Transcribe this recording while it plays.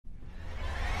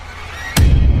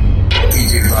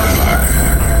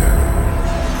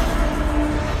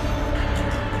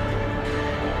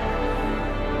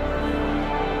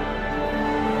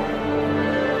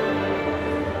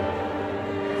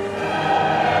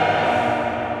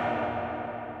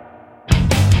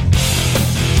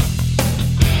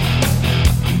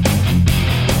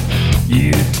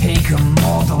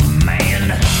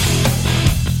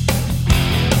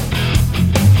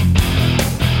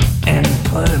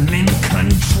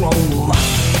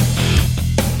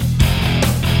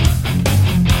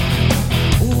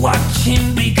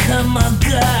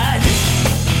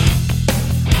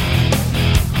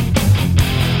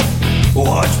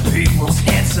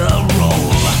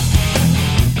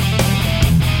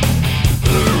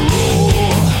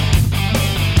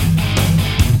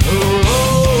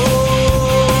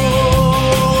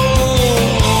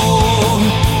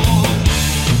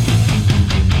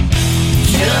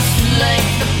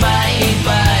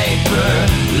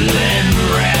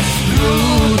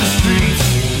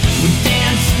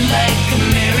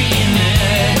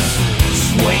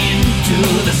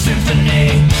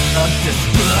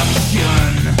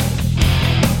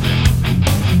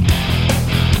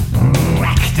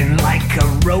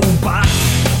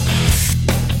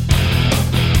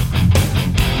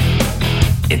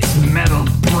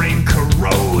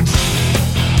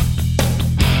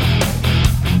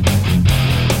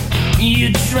You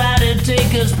try to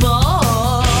take us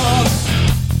past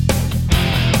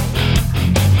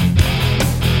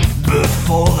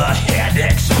before the head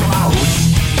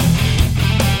explodes.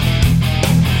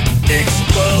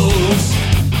 Explodes.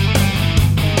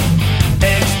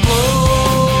 Explodes.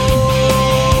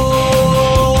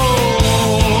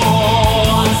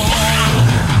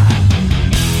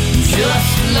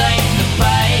 Just like the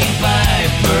Pied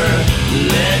Piper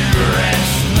led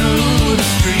rats through the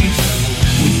streets.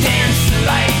 We dance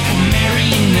like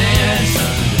marionettes,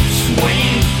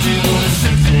 swaying to the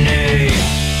symphony.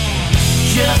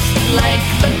 Just like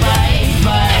the Pied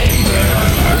Piper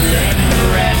led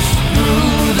rats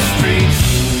through the streets.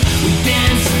 We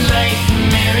dance like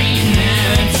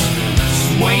marionettes,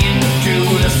 swaying to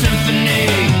the symphony.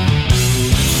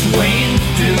 Swaying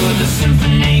to the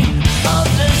symphony of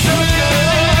the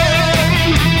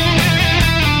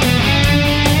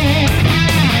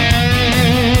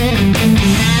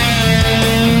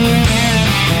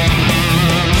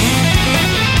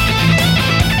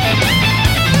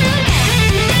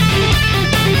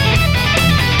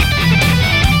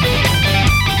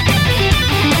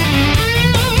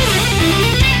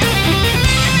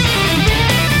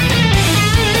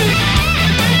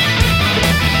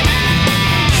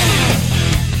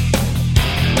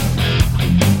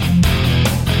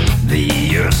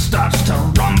starts to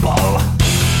rumble.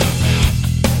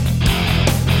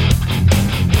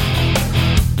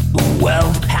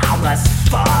 World powers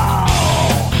fall.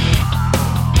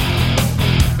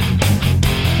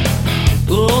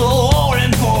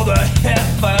 Roaring for the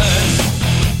heavens.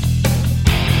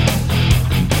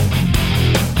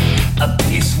 A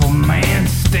peaceful man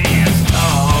stands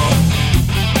tall.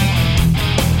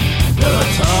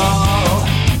 Tall.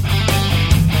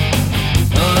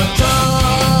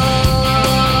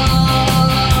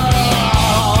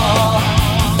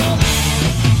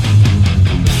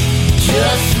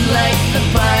 Just like the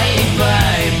Pied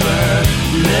Piper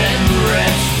led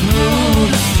rats through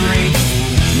the streets.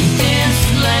 We dance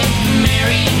like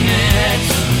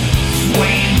marionettes,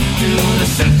 swaying to the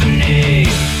symphony.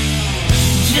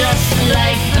 Just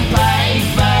like the Pied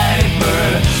Piper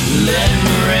led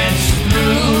rats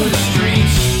through the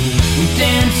streets. We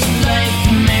dance like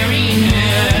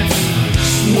marionettes,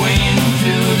 swaying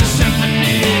to the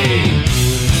symphony.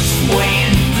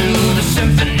 Swaying through the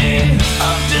symphony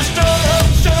of destruction.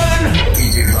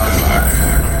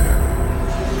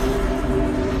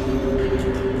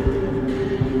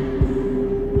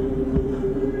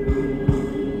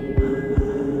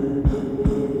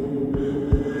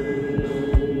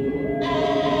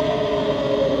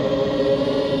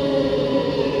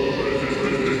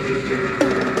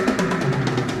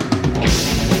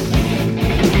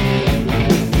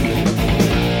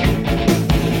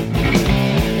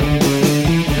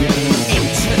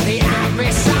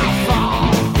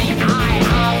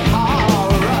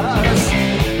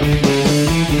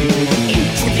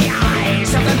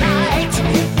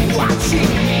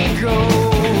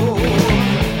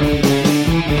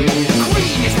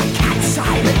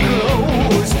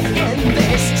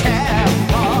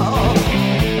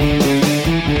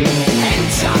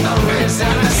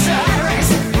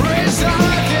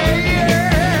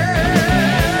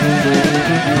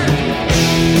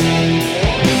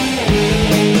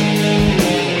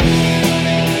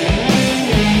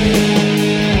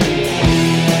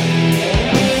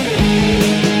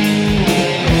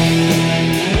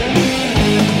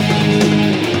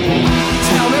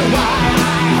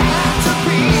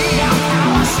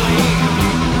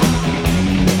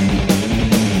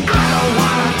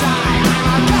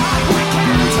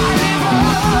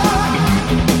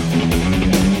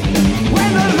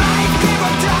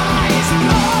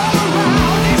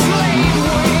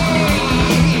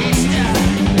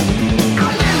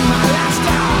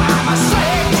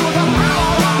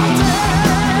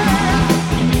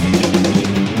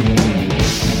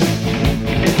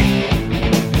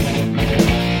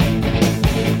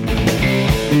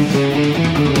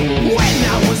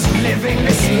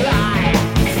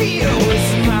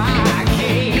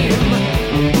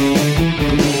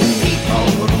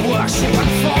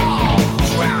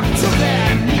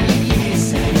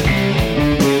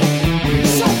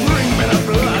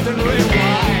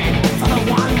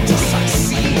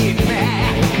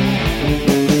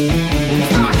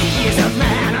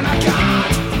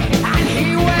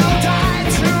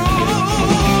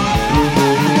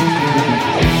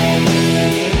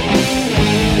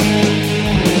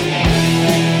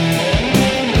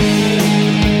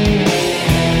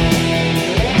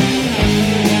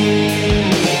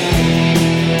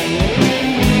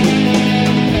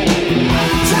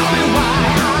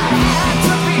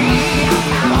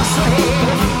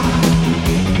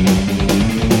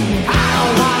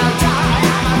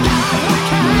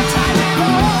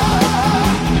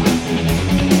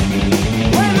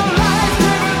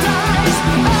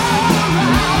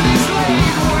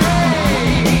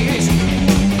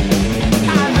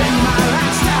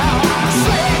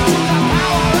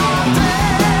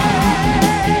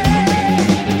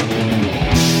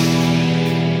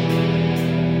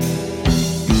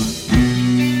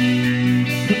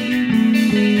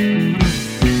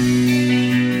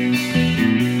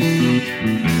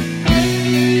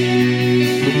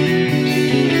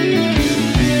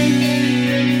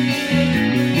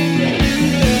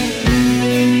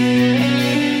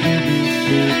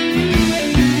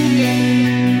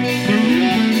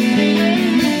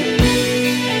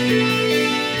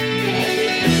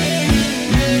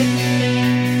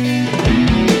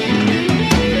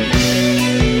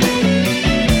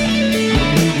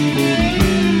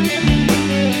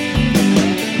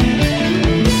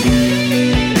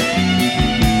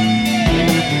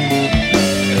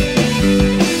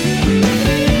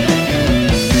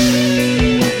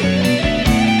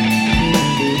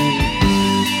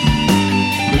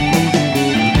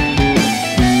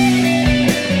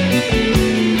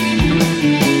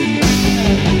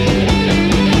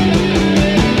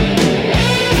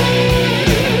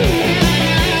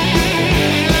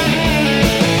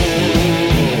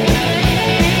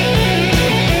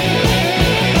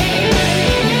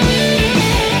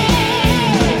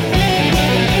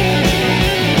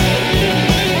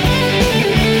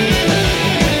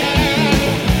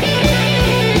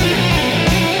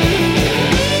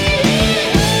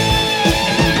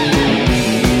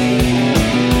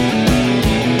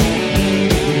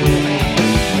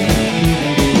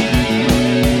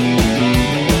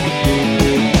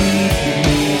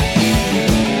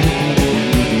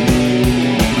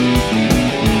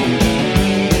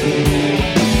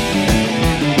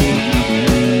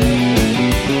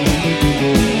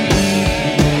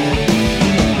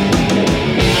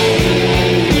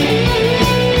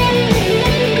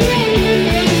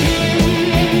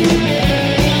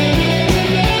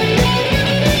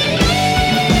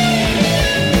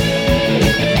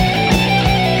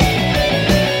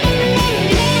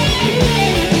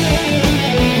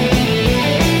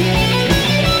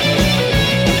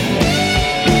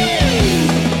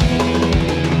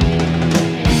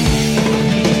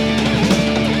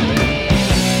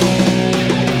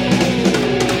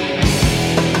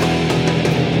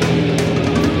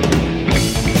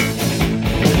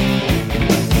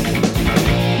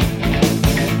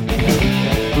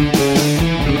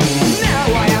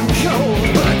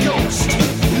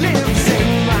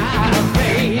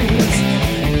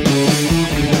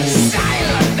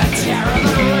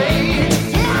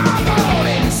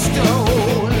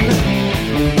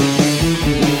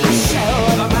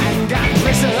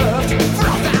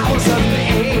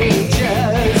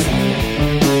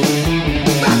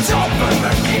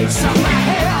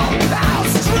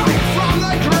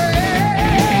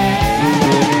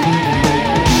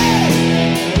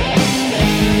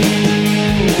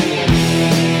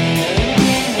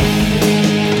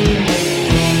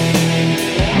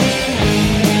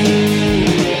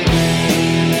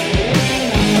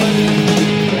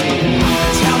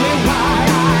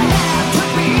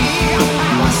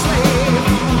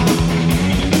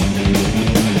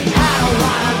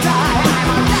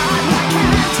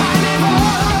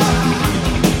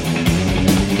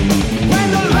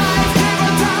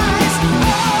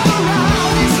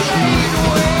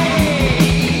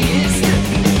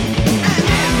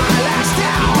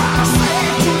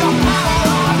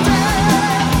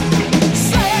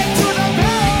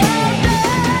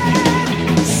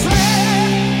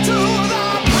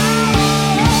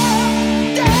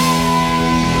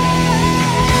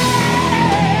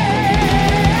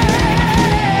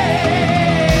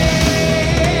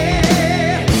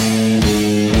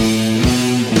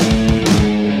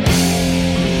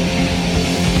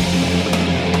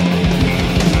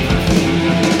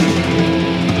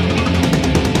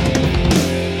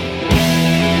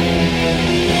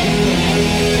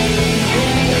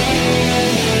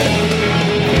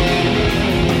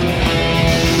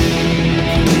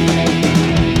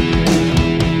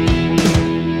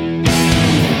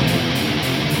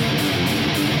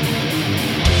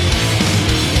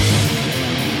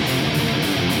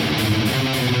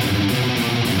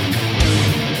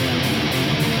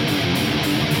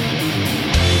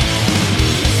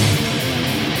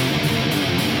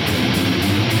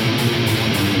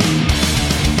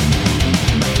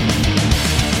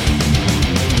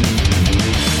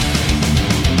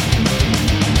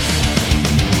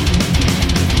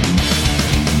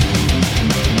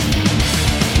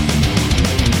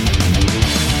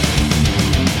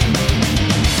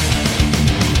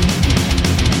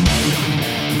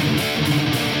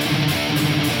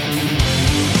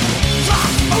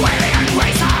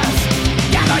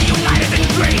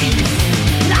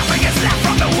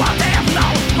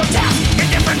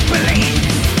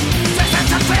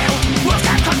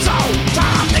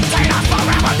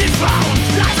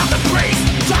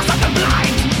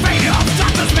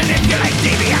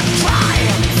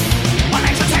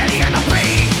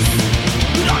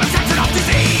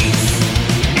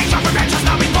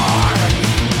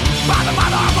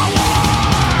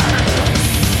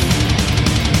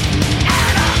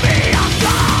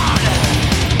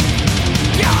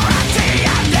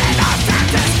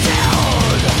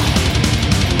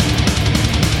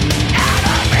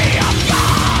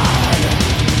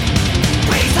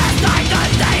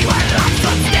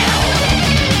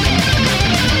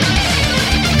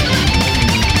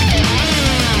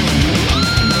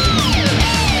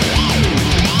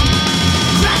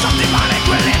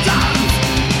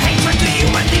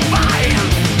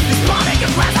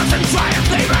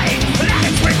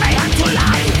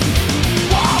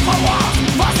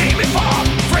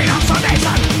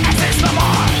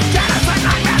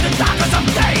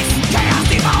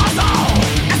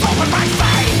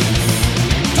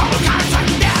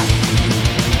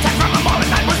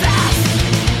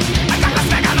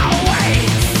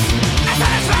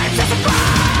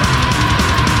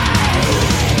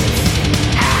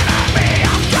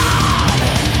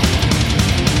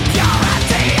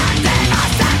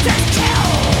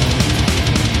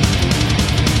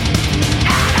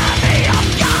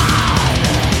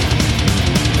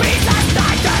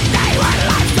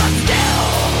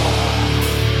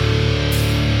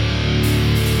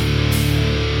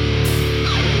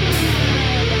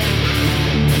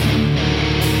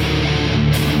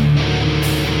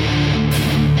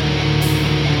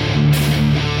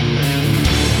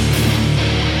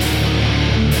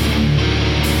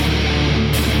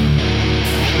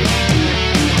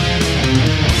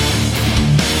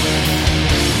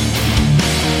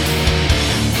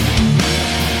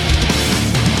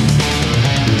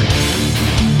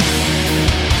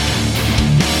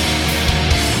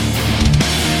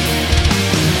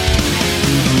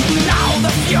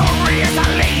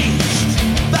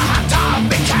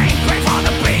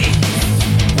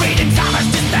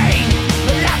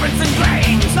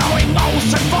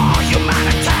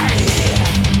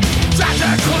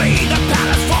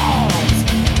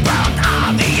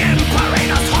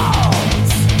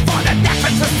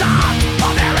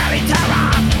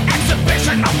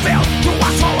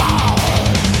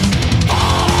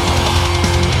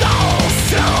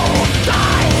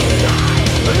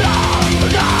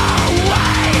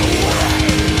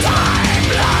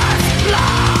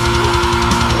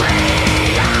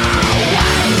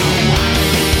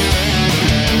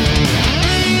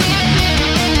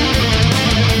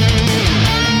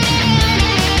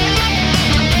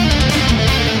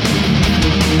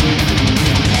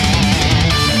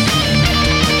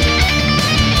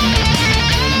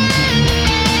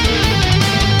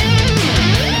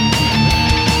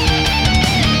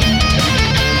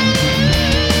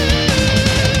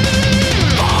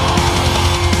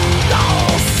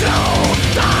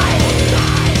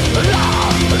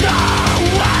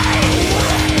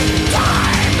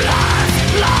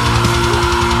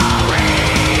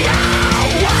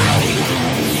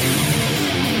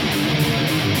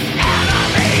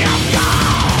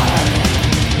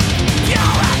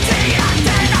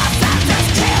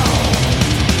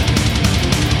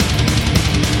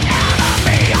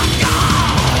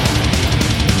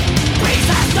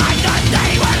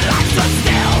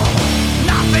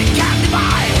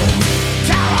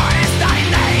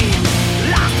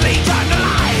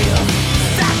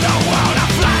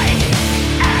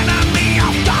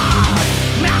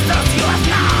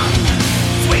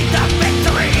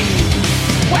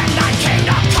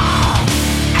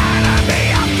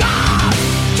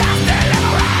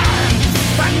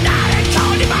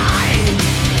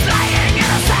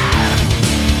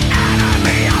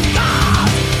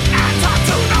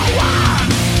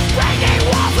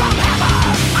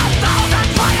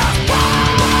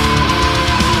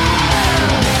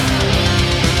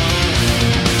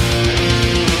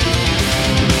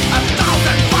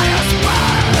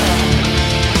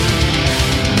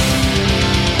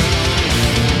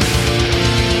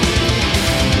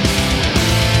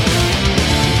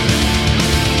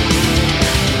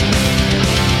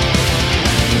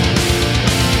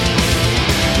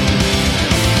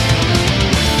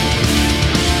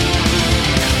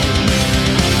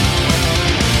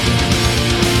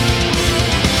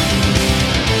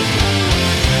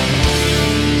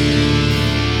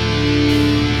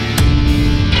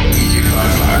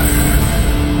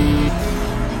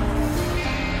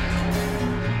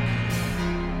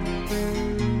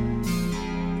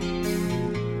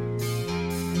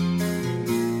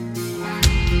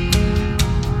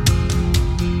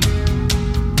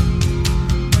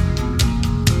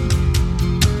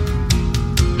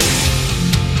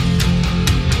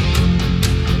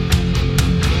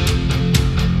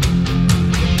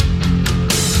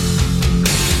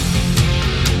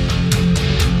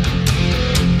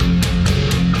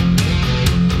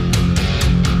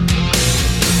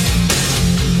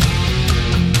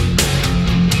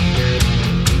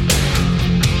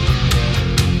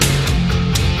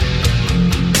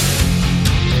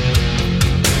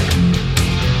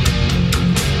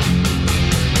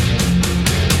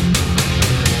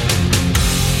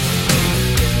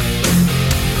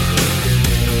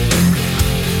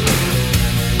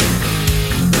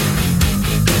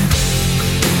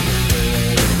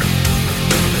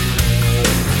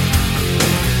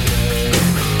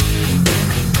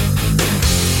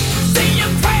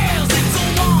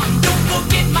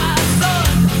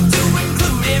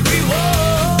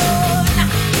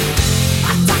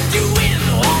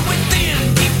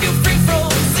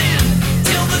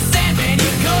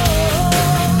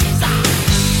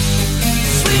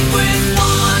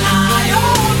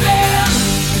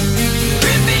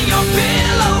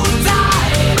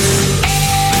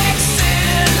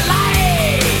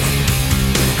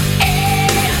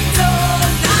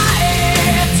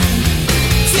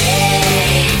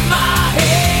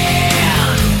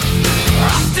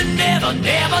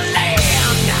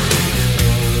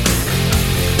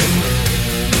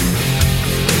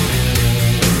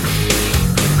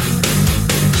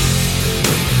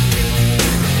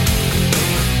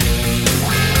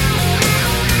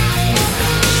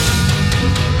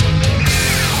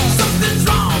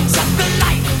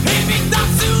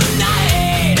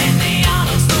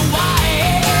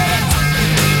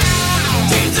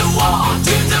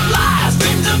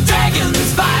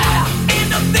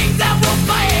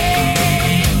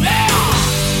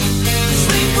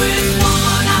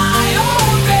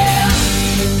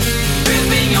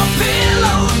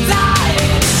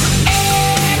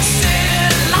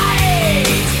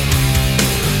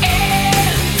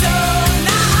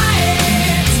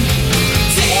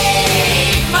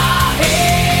 Take my hand.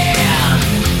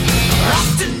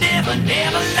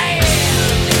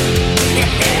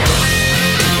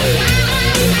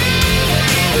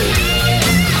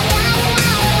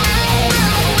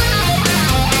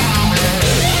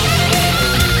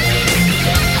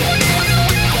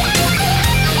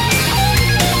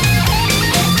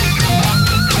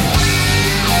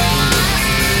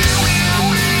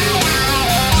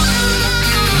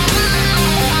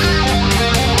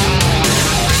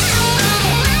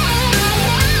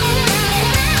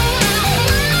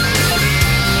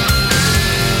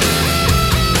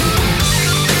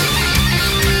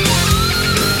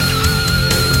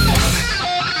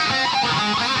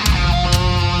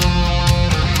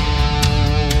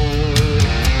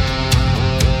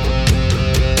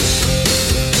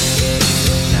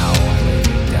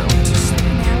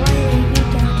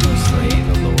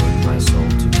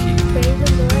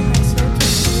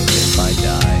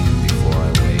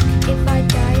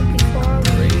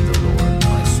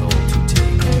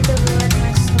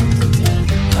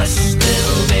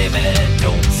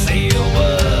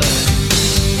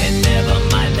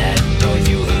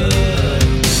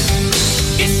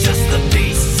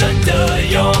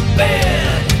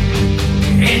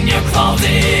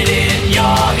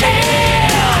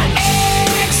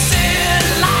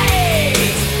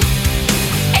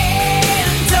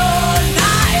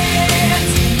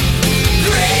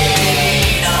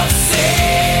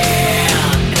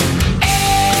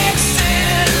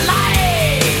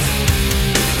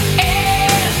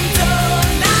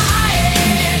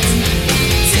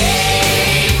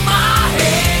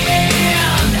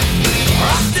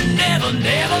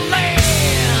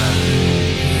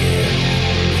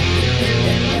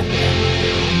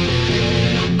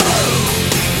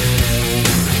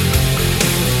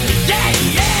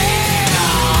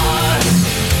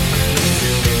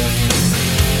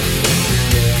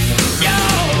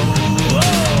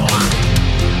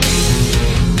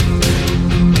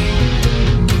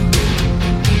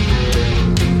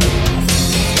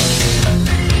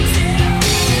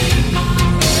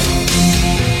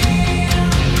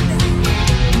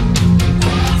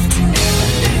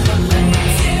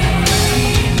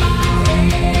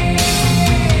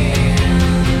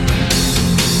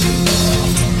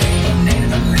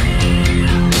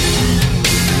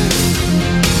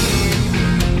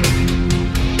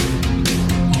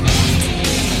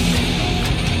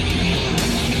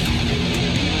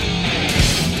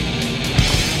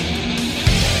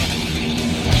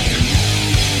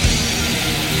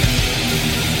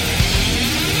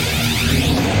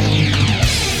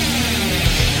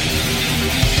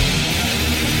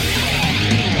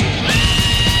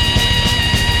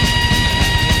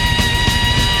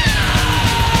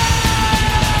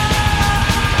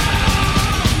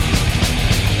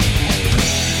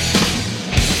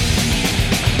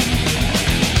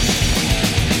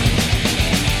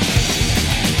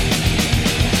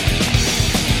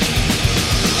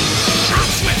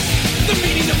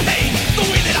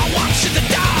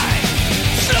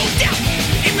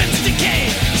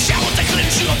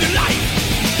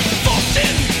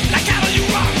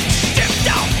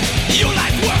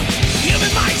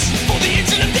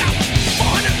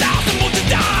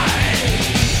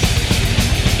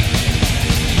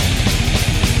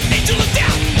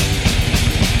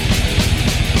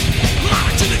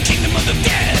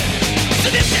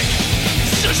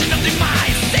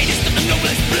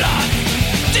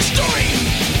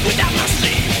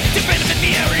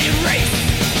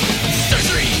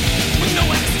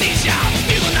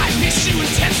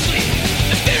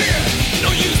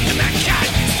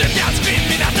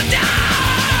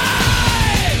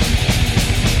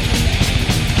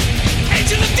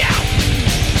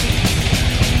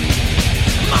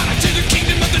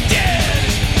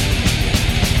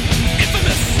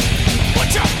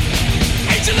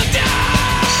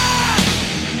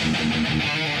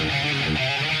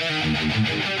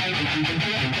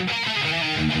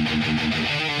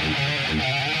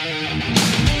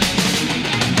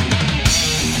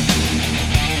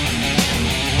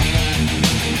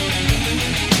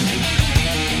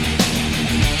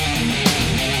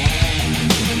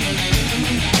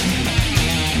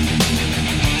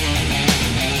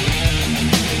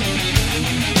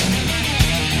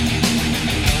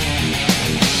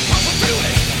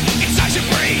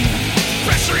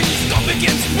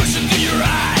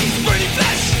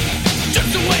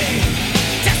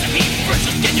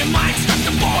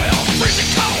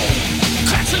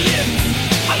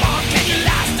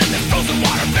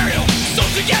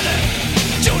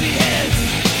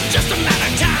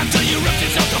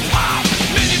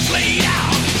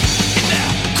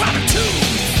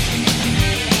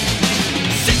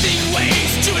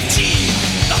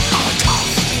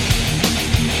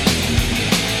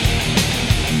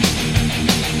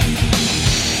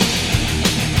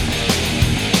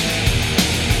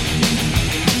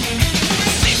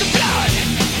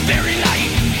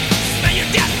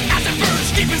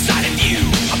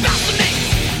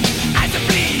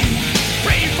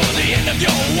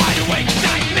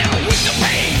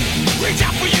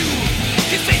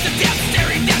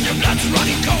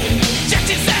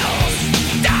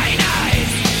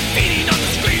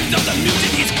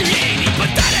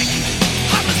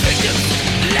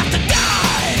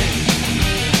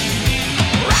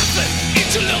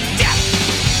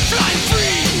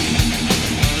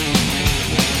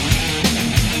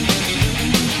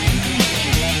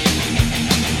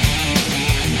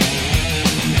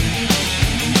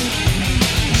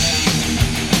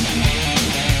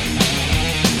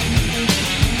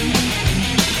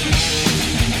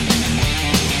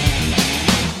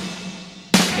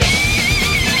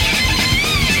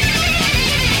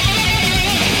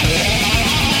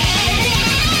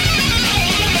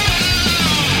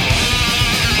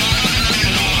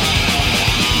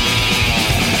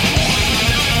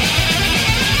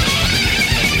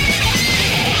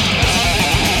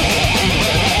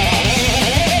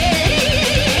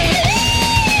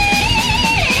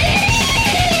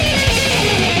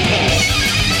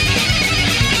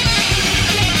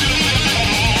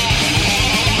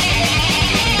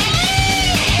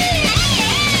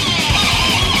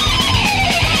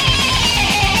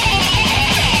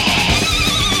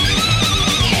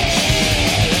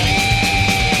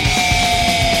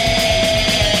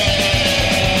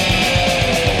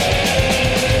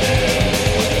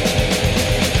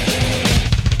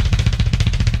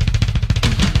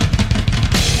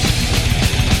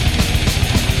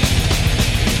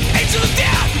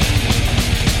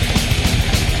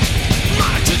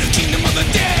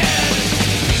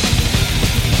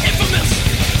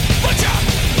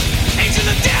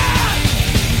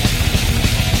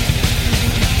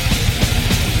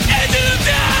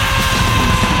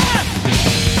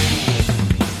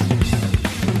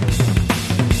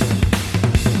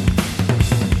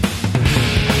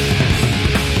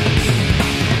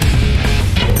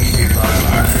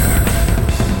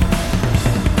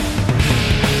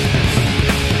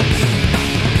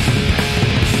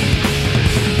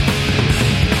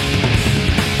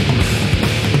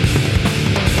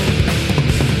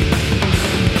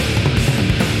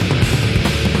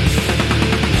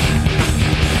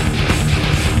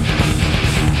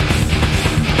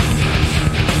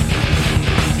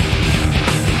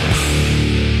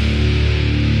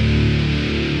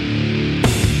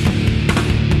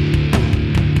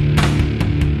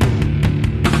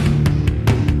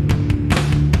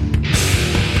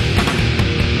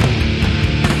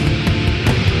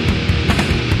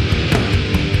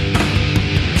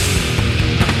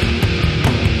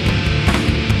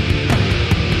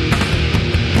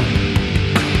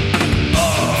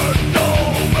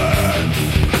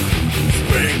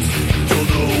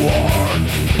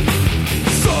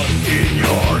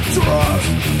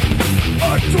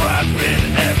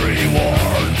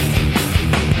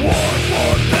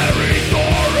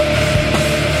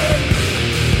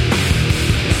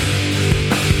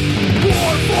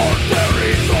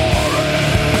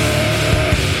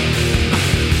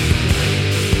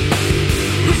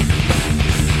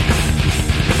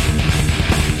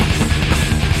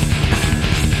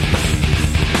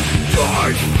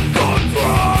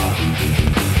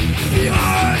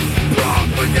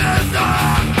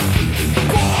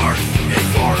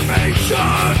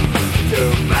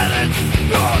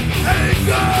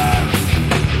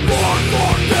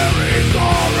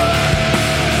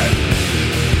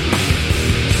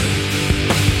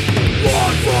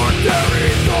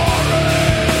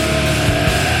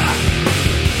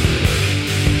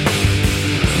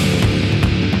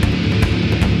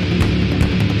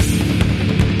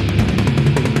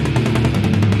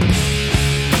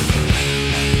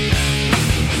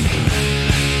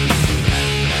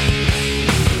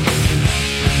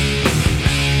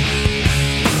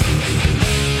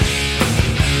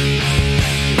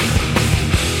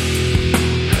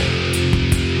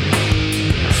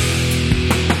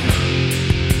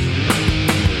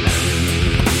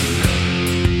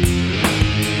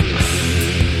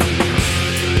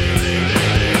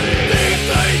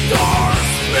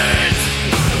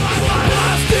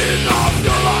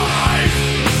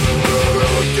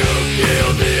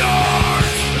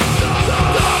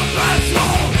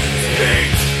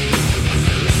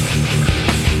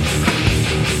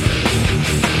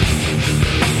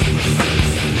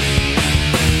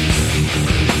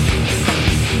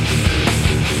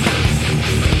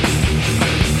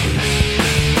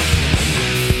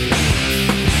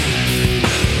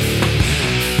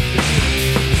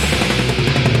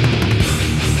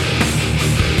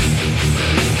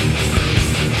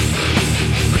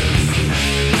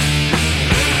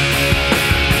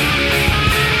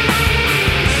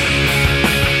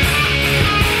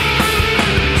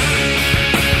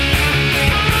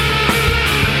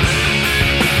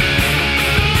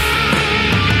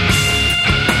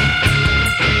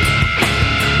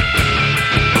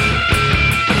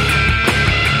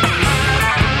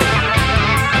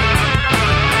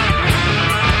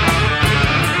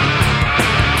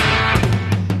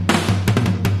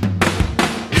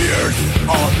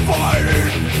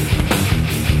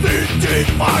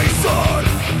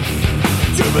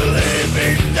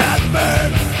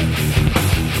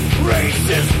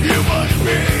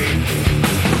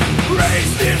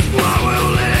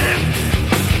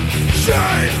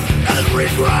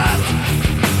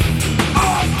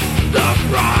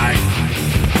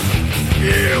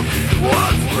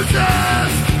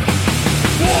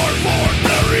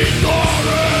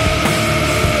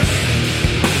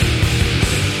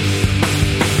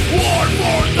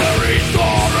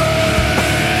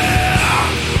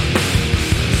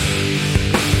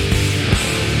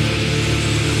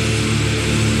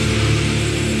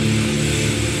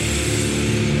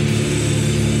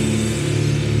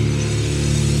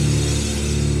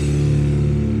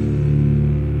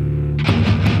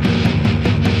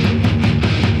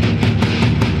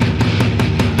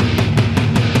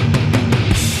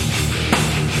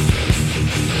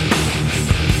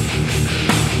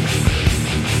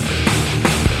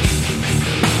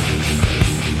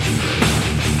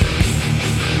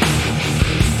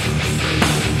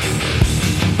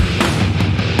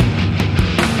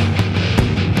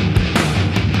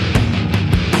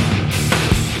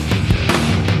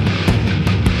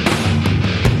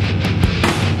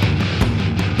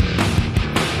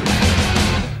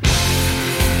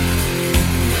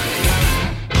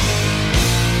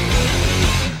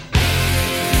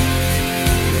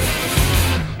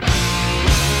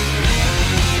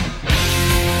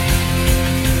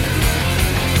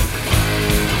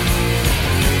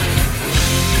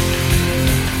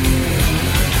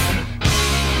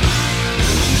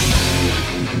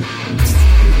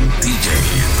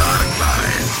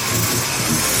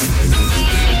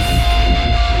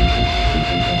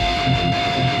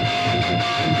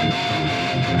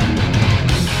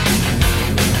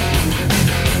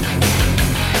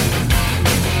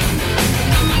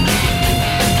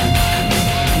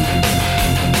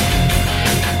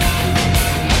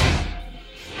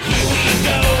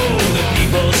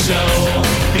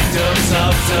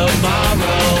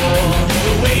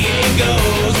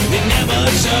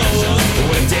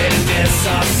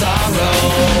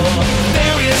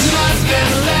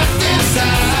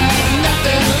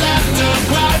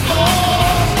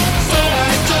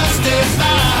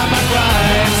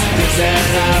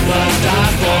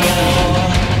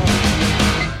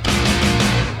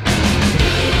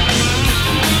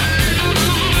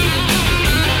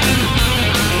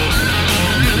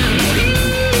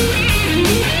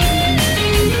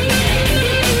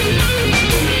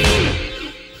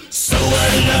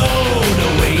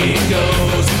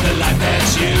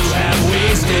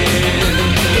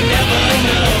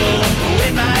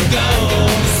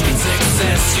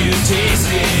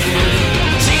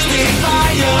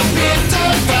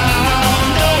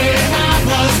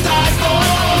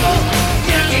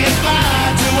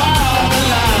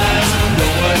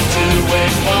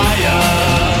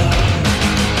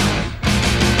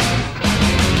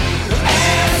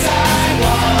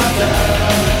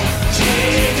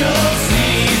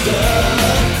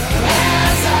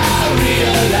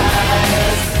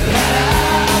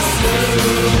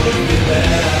 be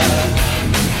there.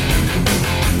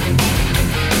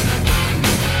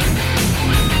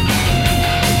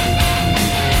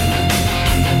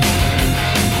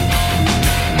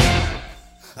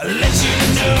 I'll let you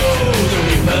know the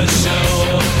Reaper show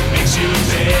makes you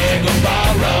beg or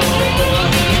borrow.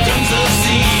 He comes to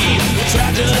see the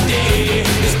tragedy,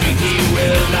 his beat he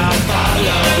will not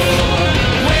follow.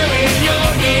 Wearing your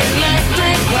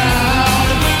electric cloud,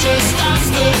 the preacher starts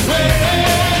to pray.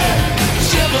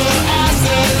 Shiver as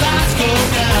the lights go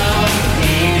down,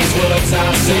 heed these words I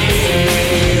say.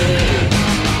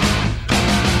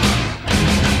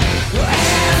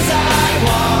 As I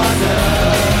wander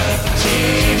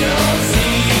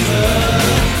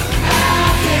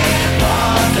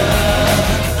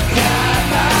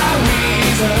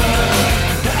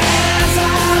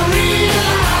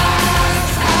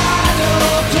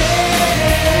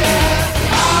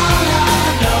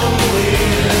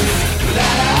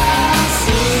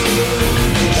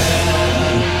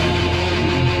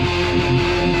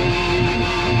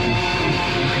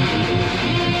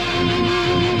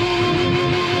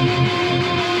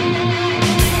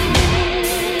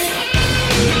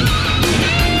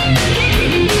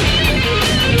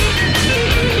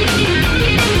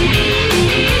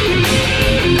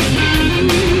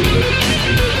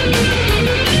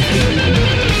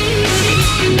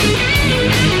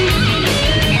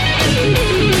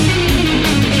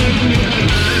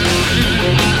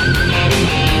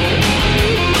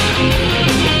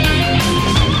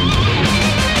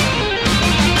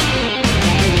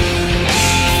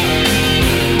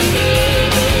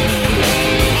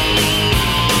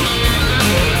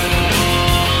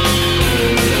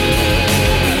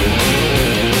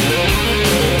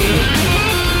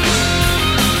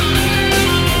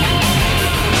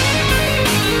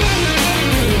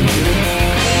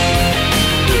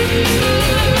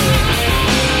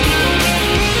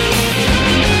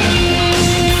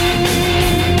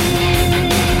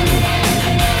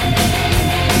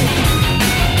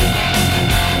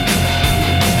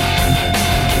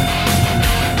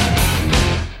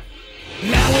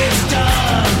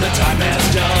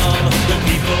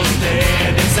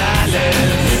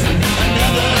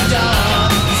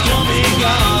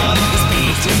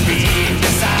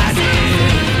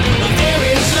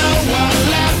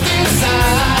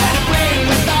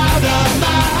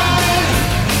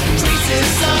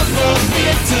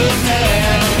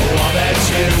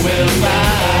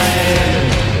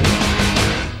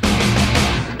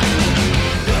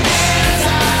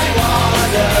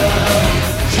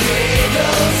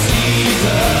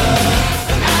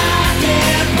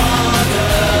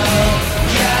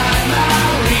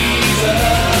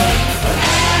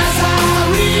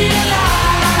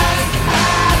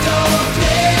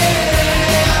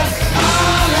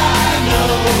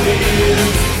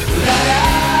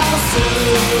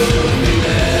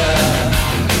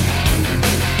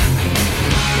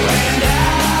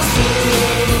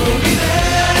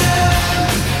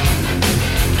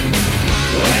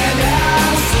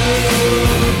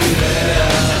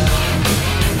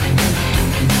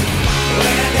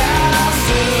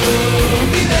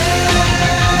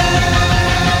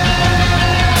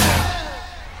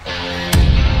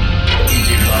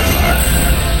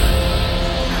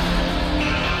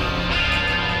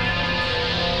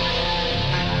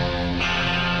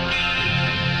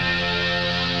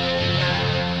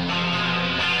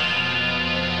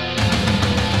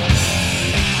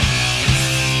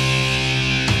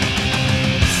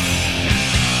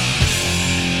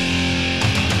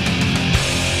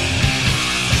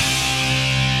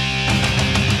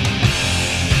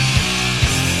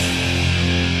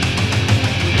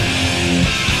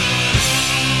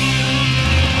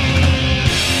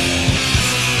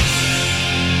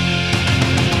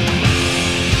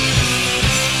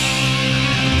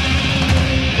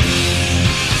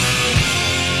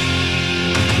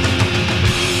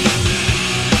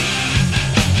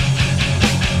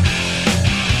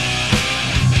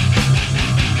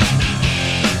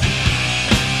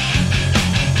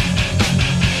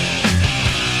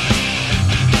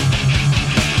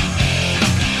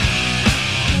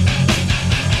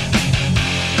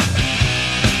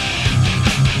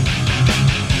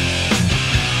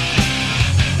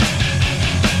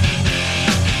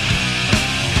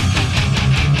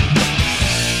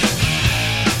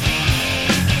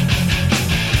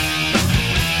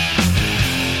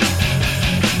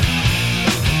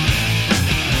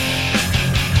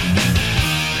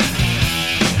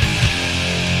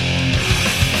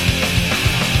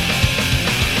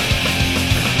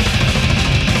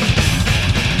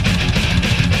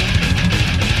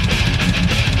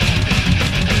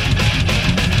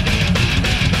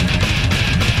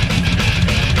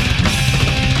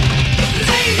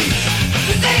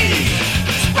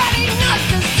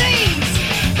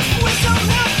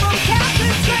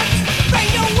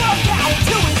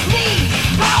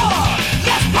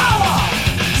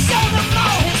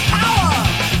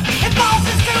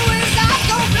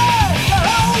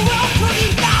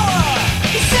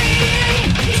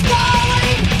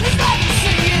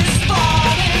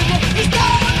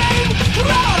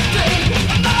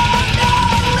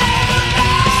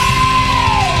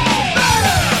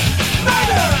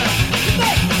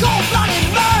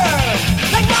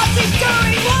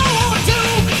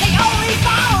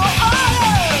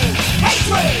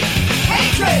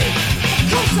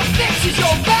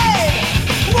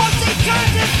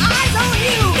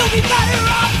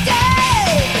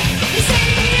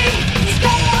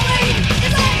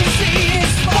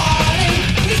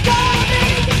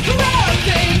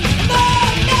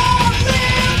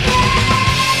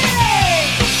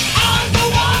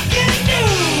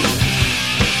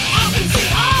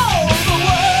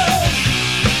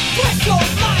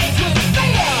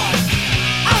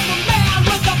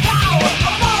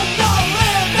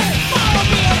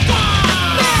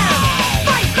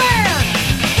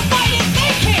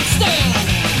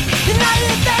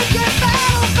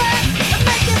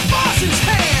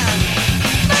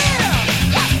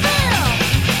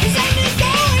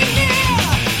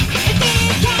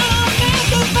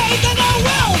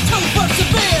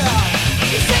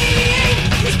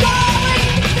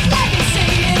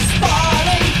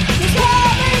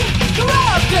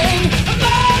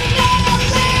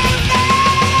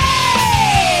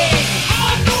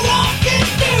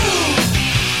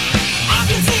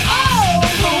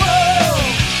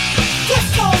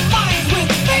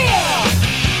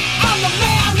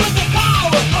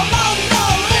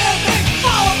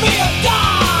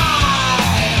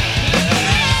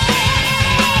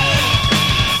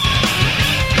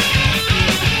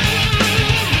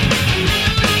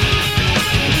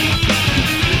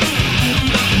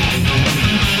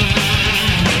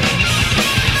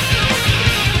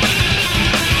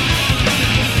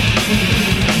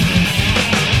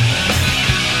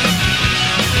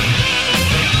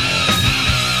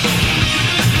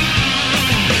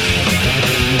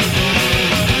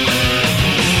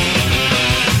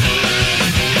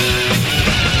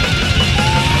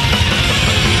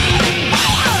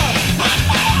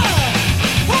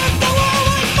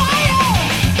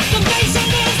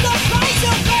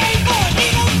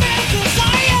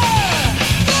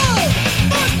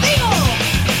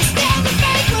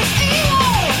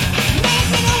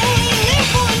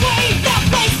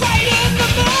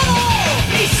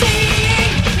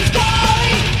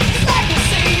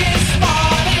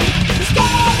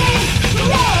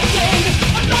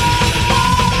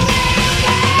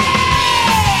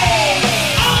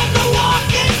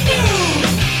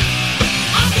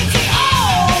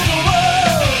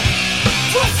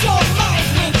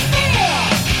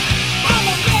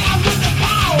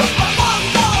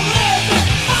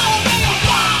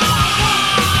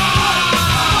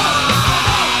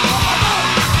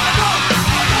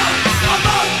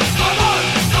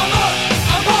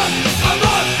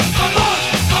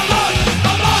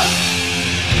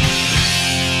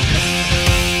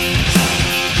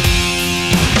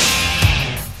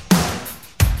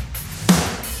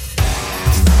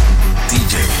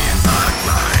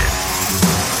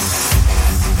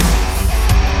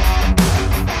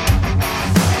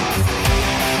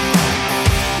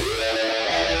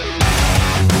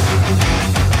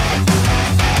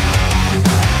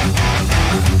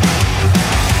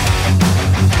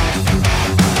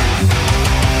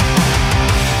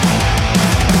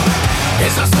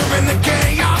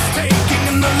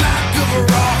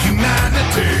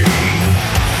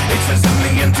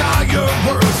your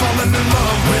words, falling in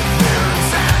love with their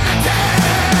insanity.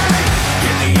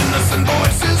 Hear the innocent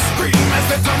voices scream as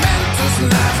their tormentors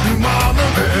laugh through all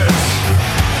of it.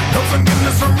 No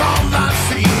forgiveness for all I've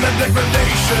seen, the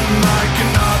degradation I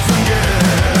cannot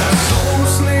forget. So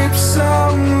sleep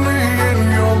soundly in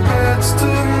your beds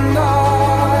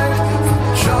tonight.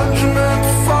 Judgment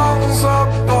falls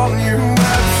upon you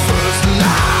at first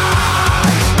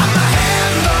light. I'm the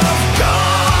hand of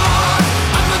God,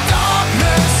 I'm the dark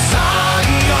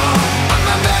Messiah, I'm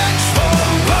the vengeful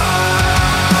one.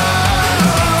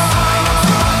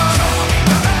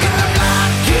 In the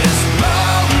blackest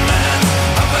moment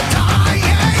of a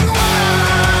dying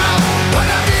world, what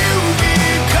have you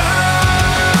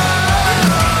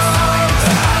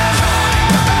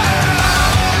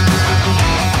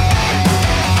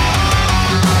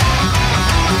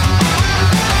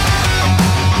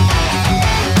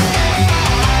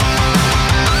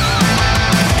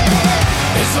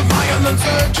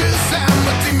surges and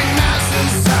the teeming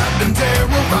masses have been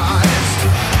terrorized.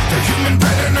 The human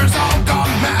predators all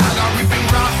gone mad are reaping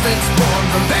profits born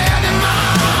from their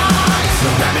demise.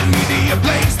 The rabid media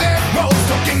blaze their roles,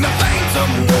 stoking the flames of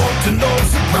war to no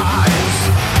surprise.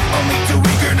 Only too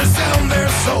eager to sell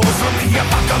their souls from the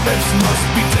apocalypse must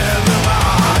be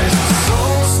televised. So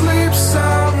sleep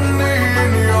soundly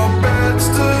in your beds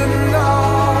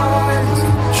tonight.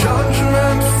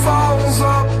 Judgment falls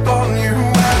upon you.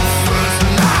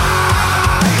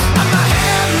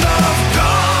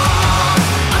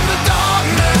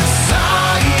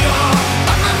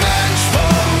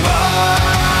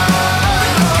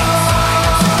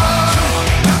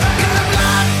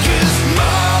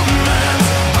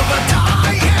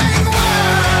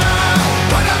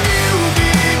 What have you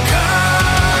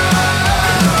become?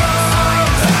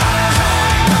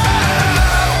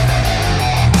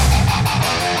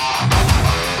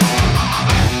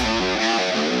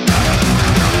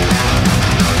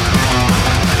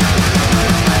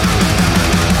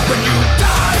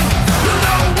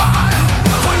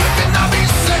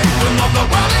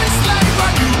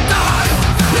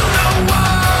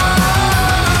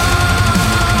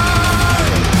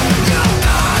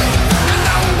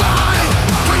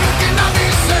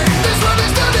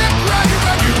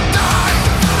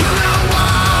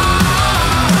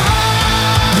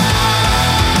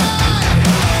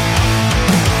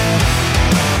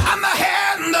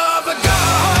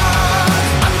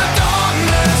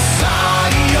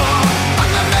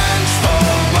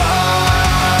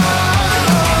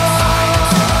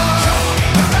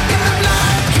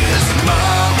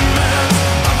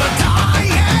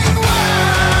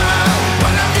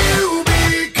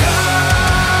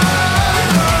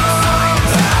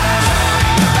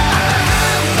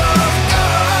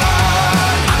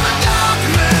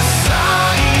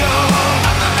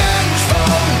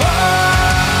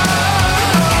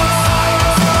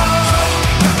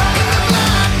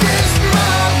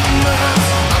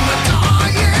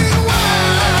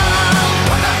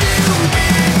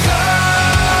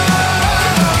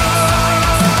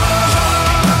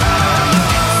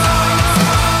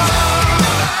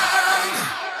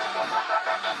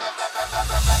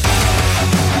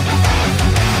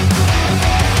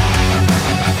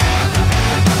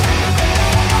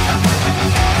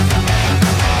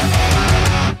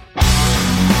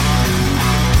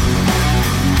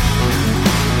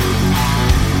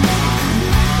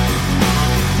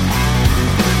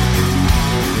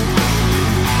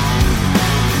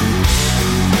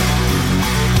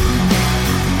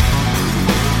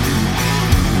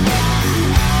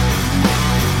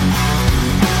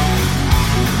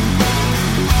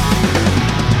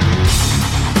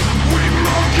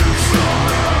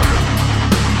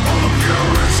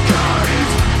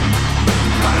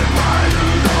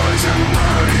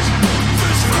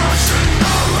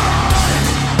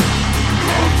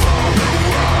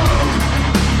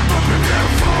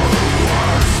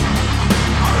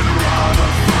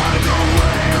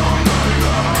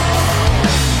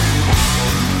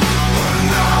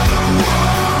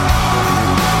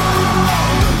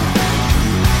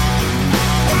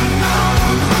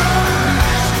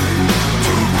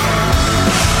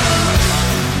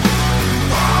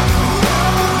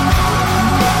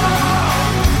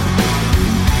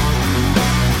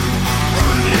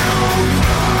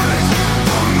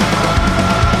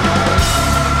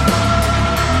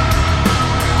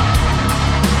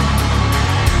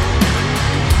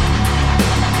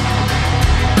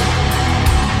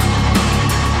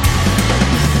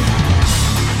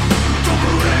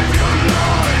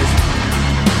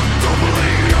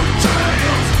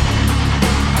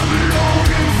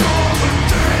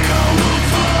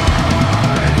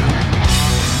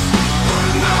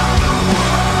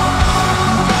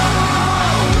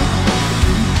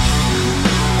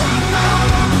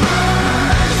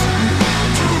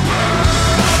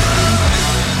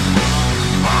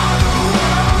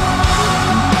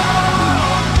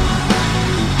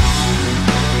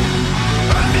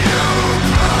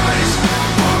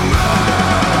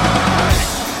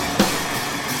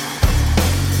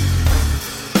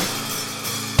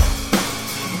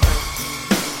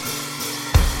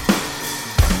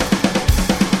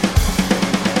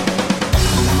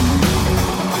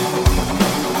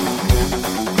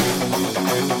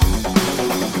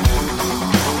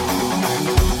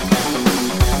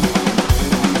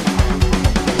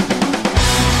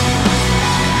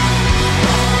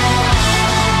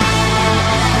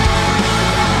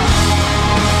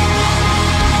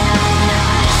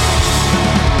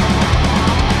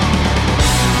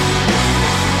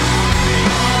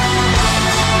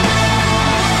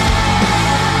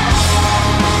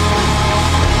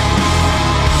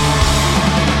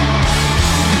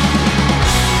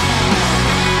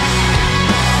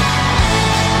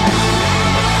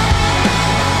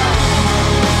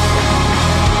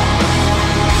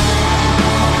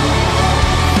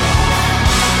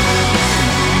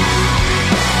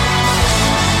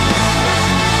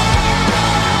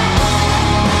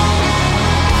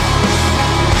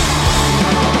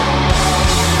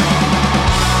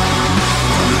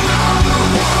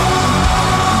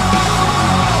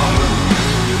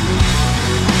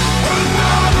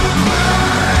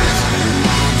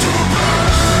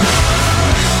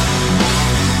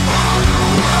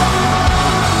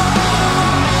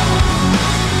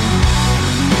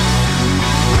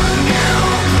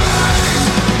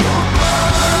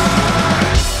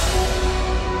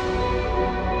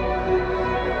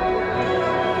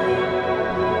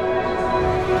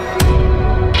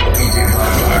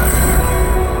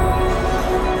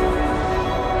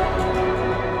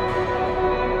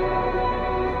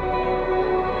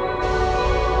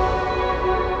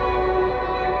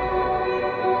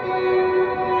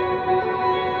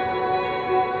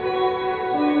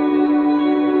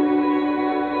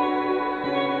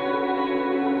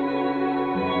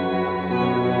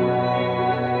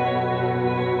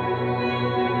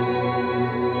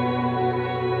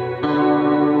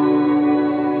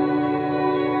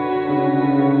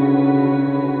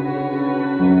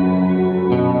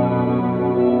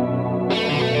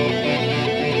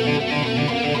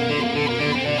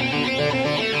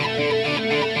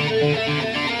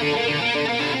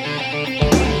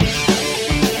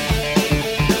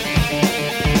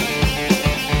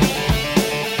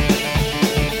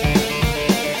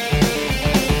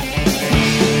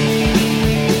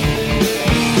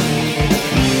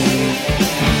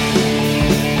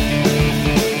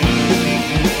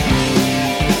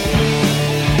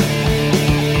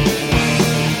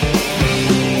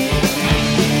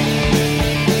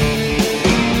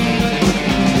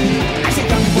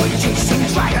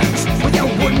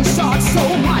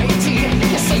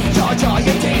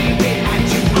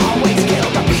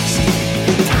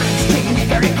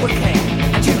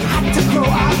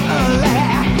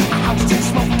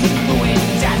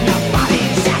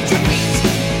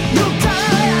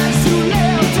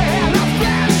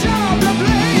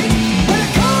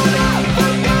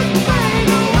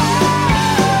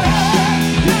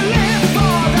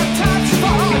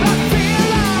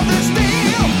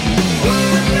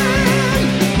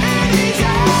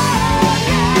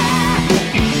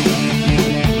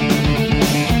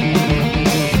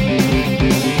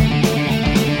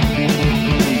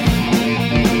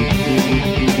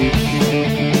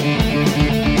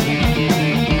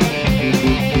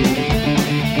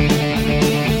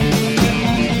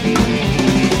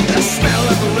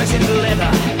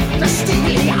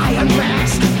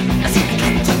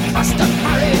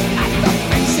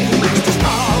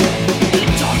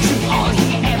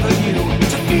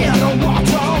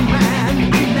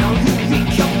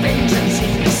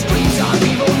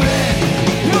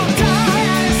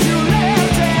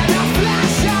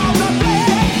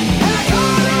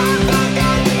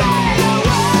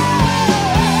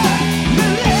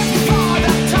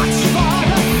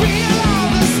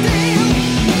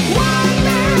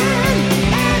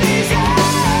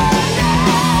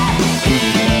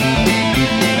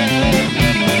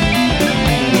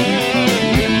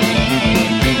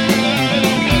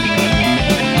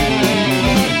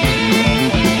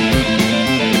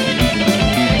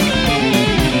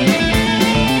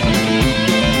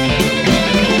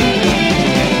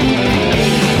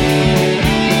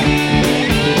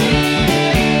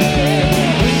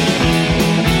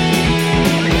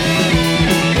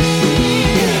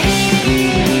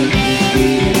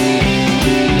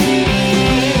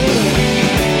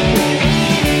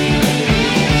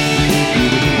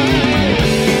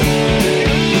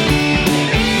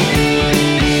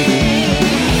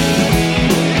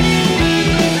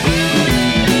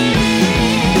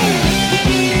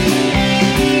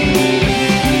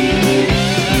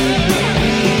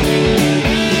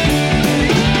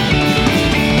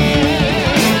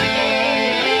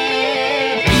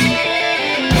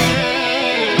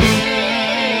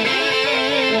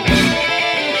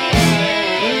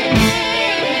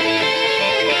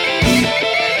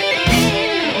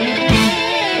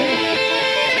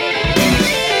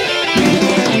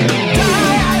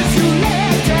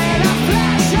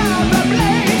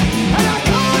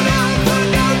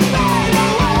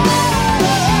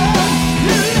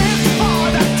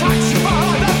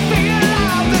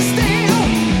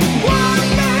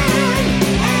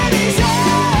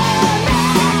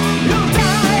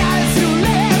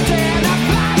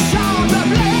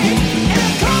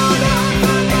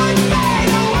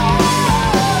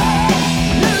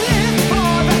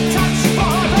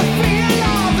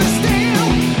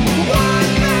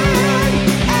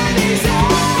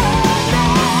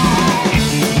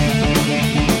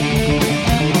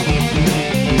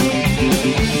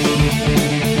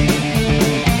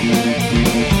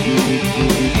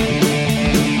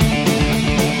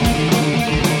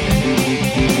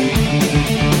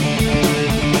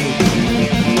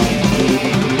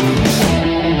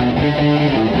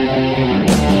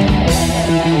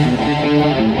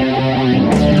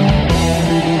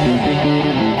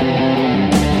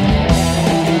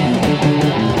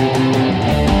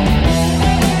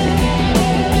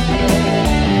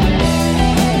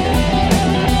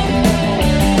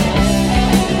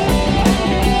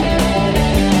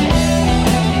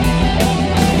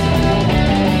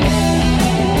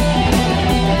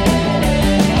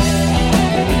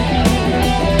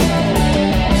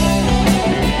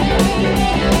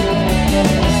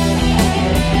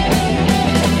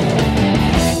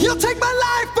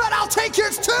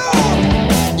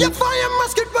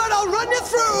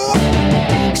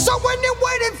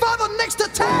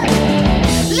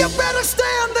 You better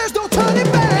stand, there's no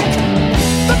turning back.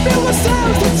 The feel the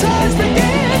sounds, the charge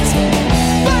begins.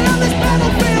 But on this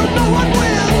battlefield, no one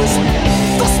wins.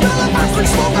 The smell of iron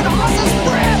smoke and horse's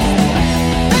breath.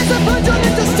 There's a virgin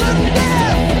into sudden death.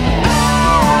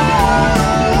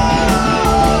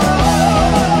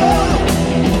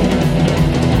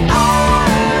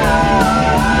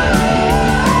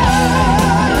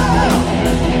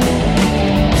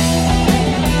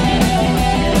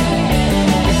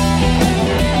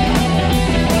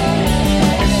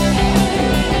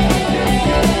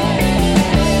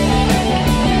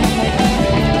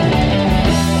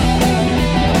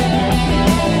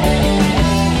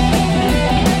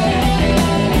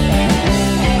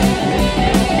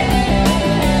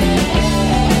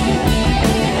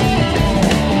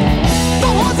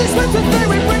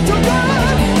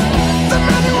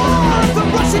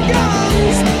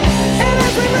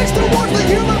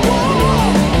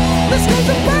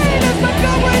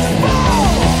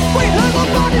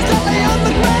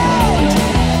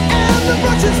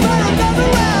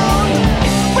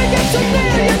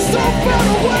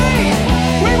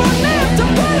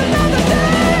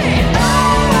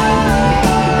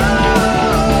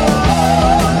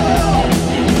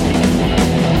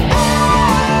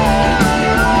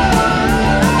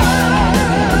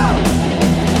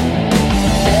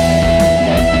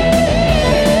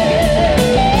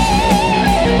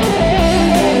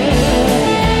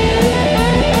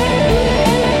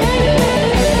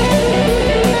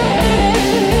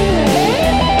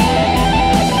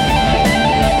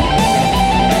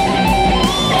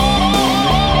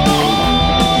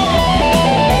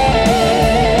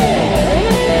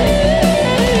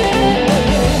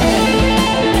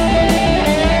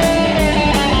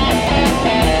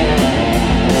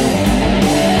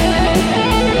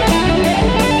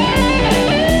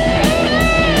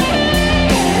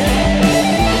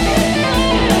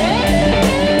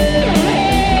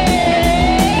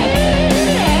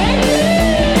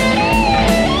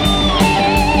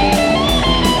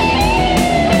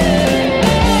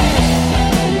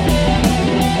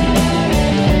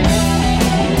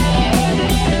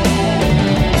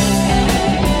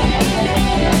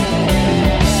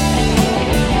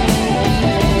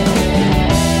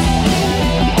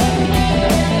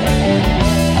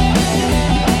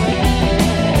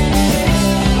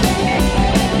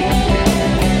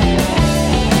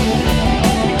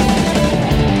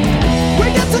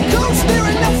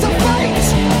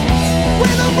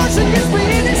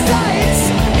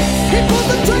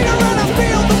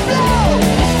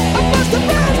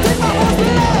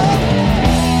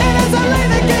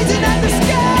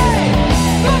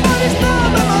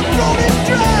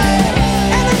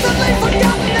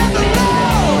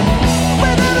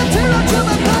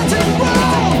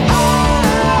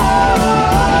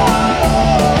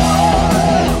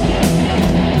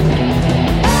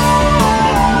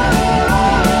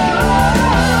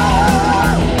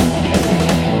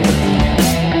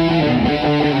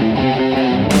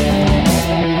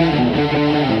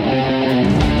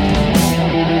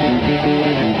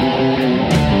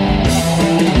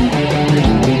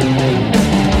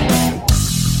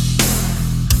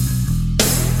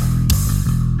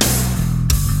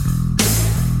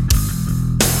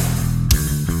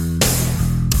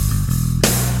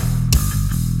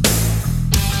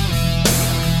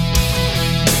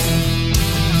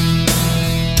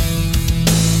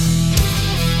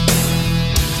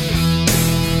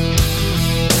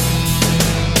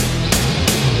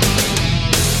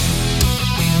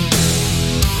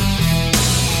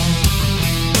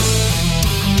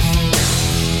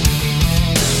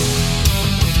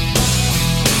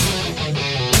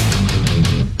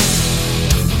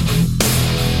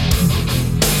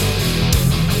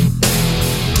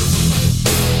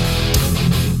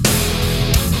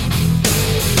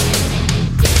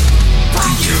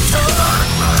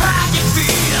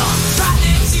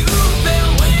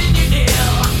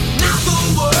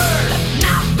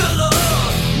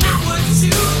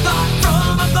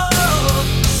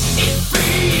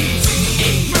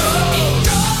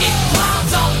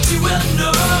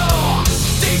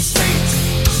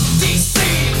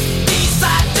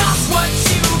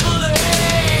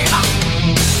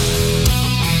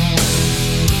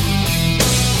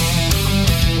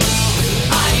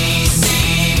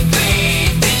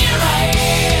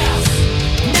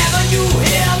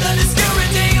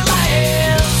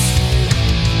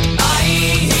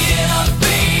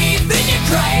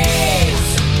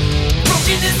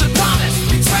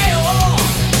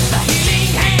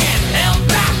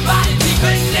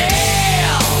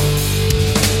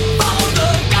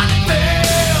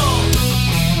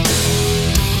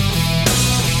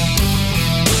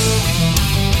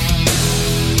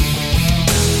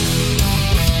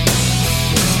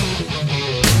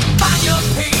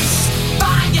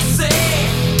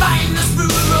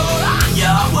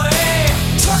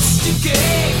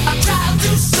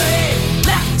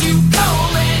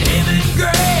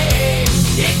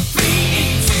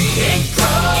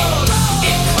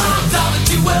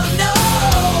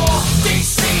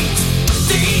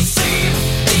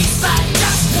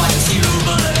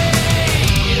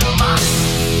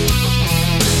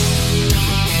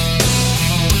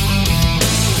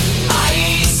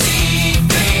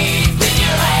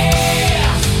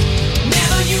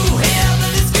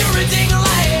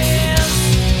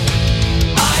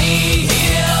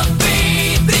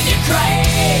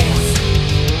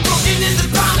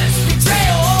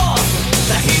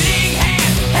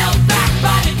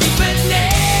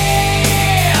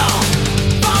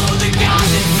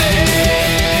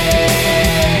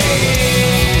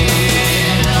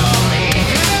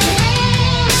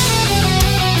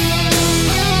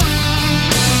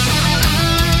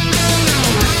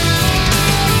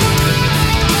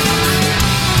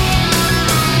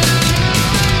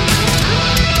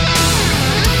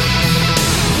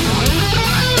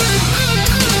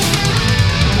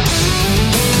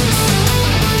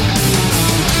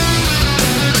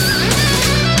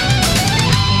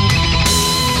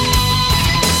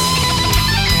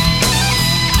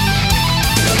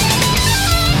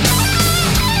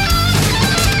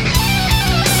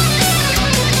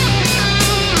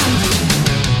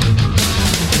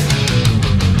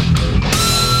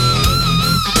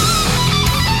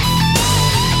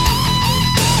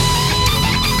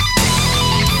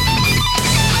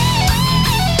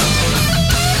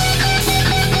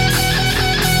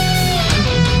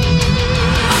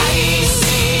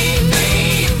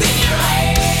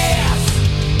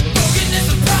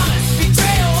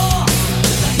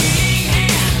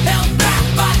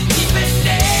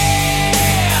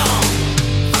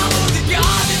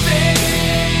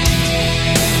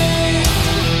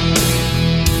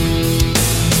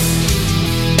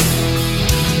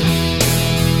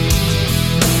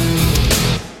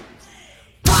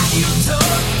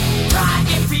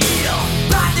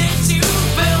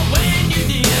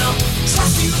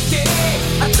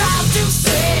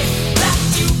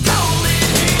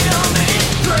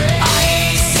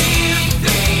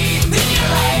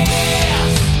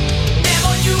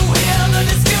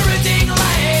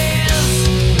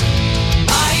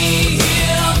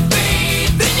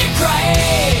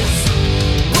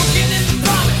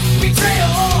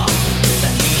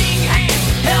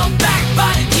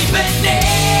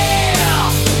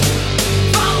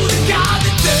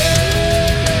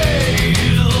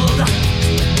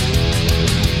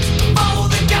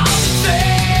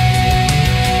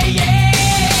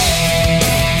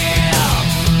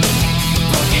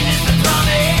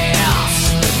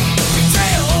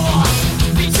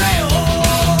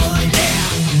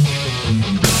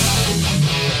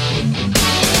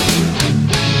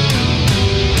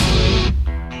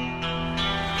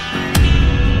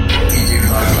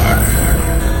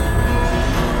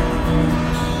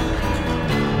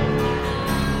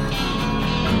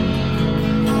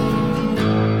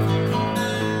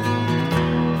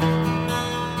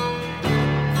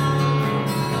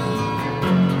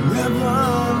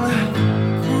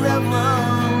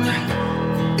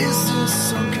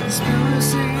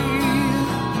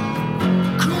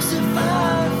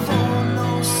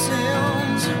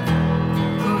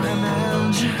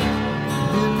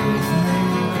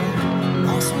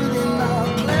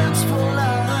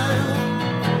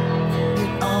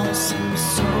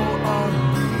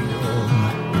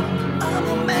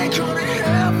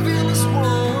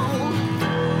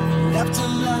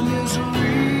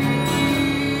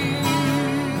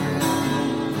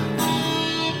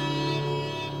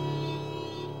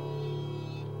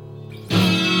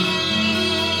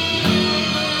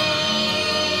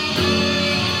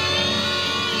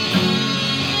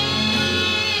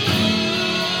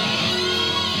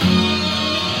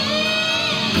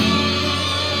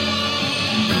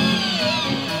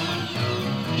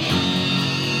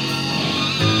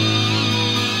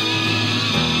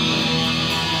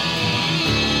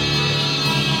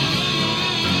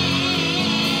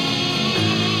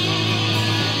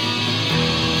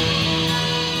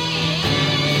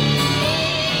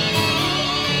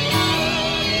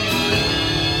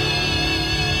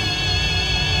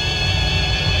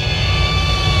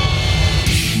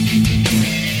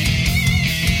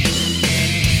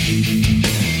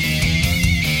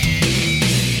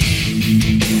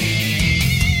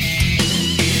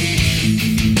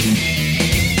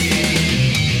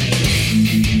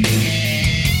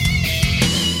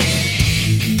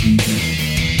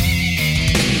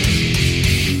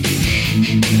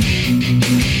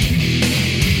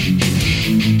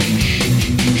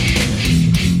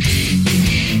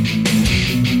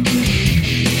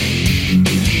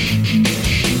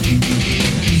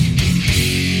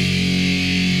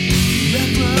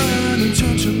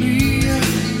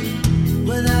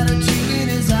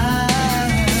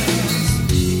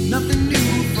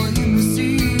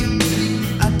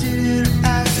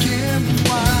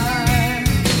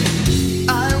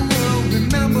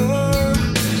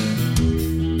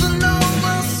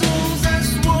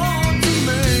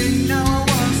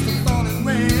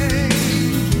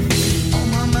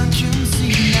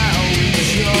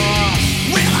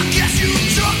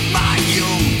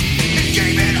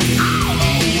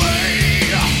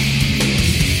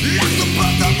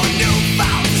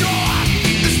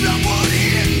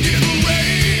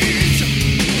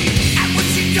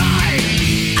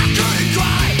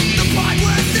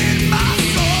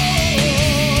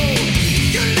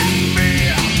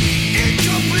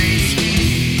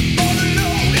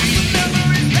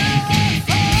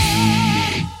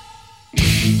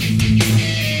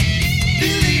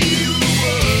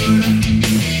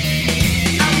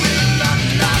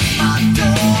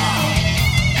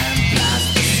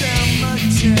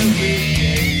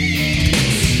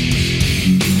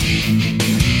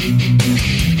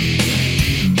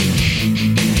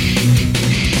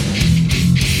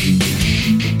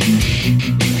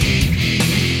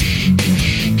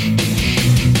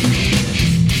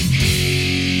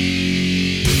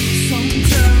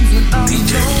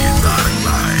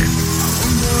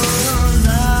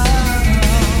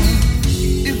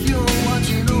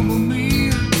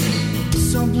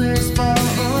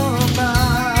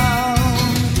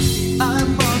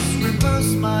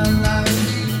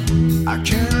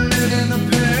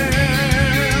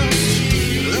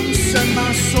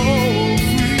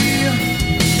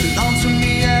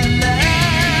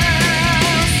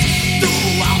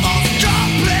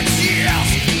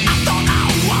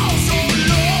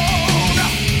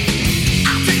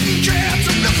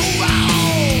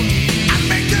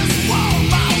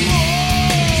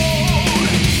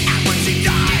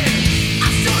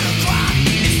 I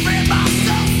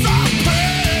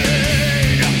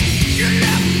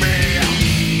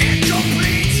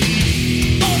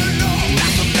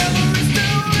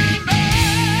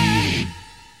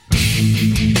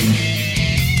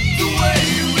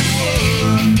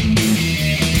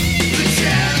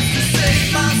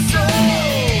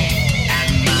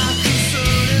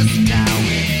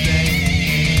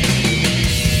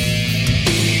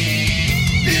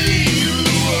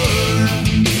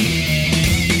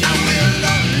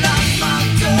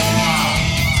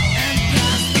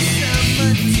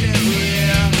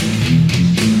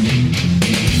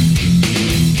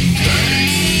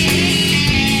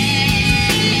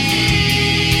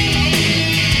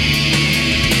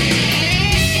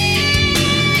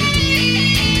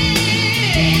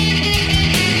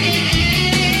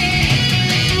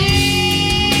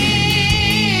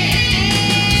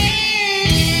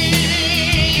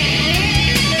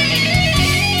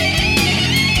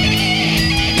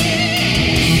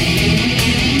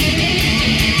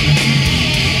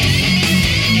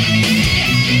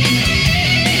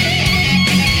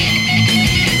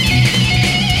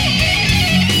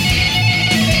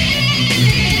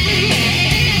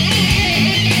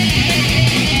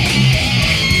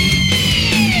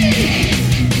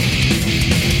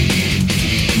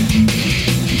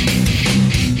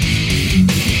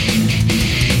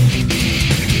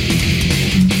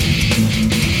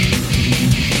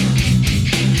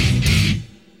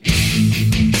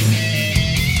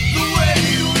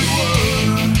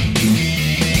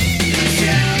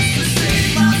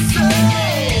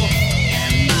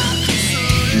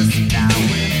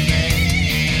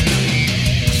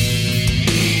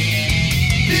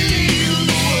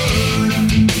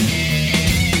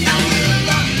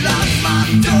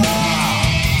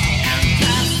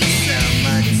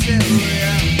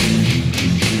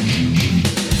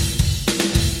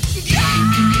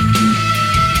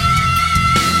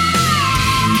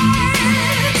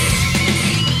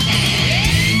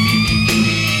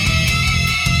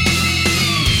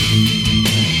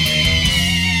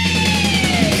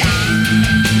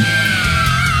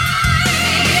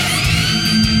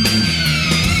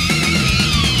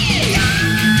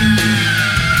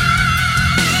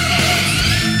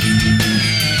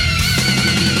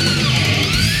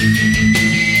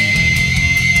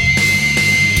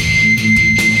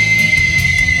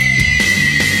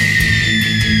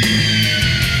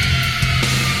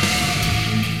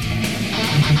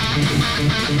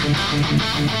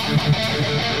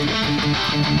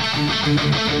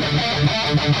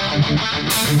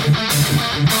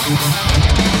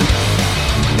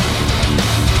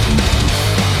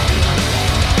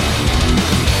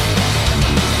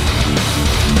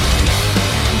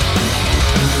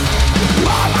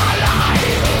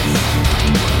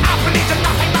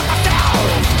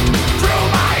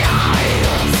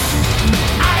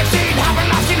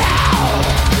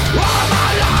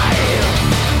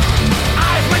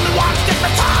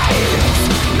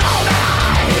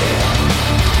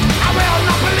I will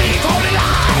not believe holy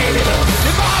lies.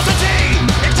 Diversity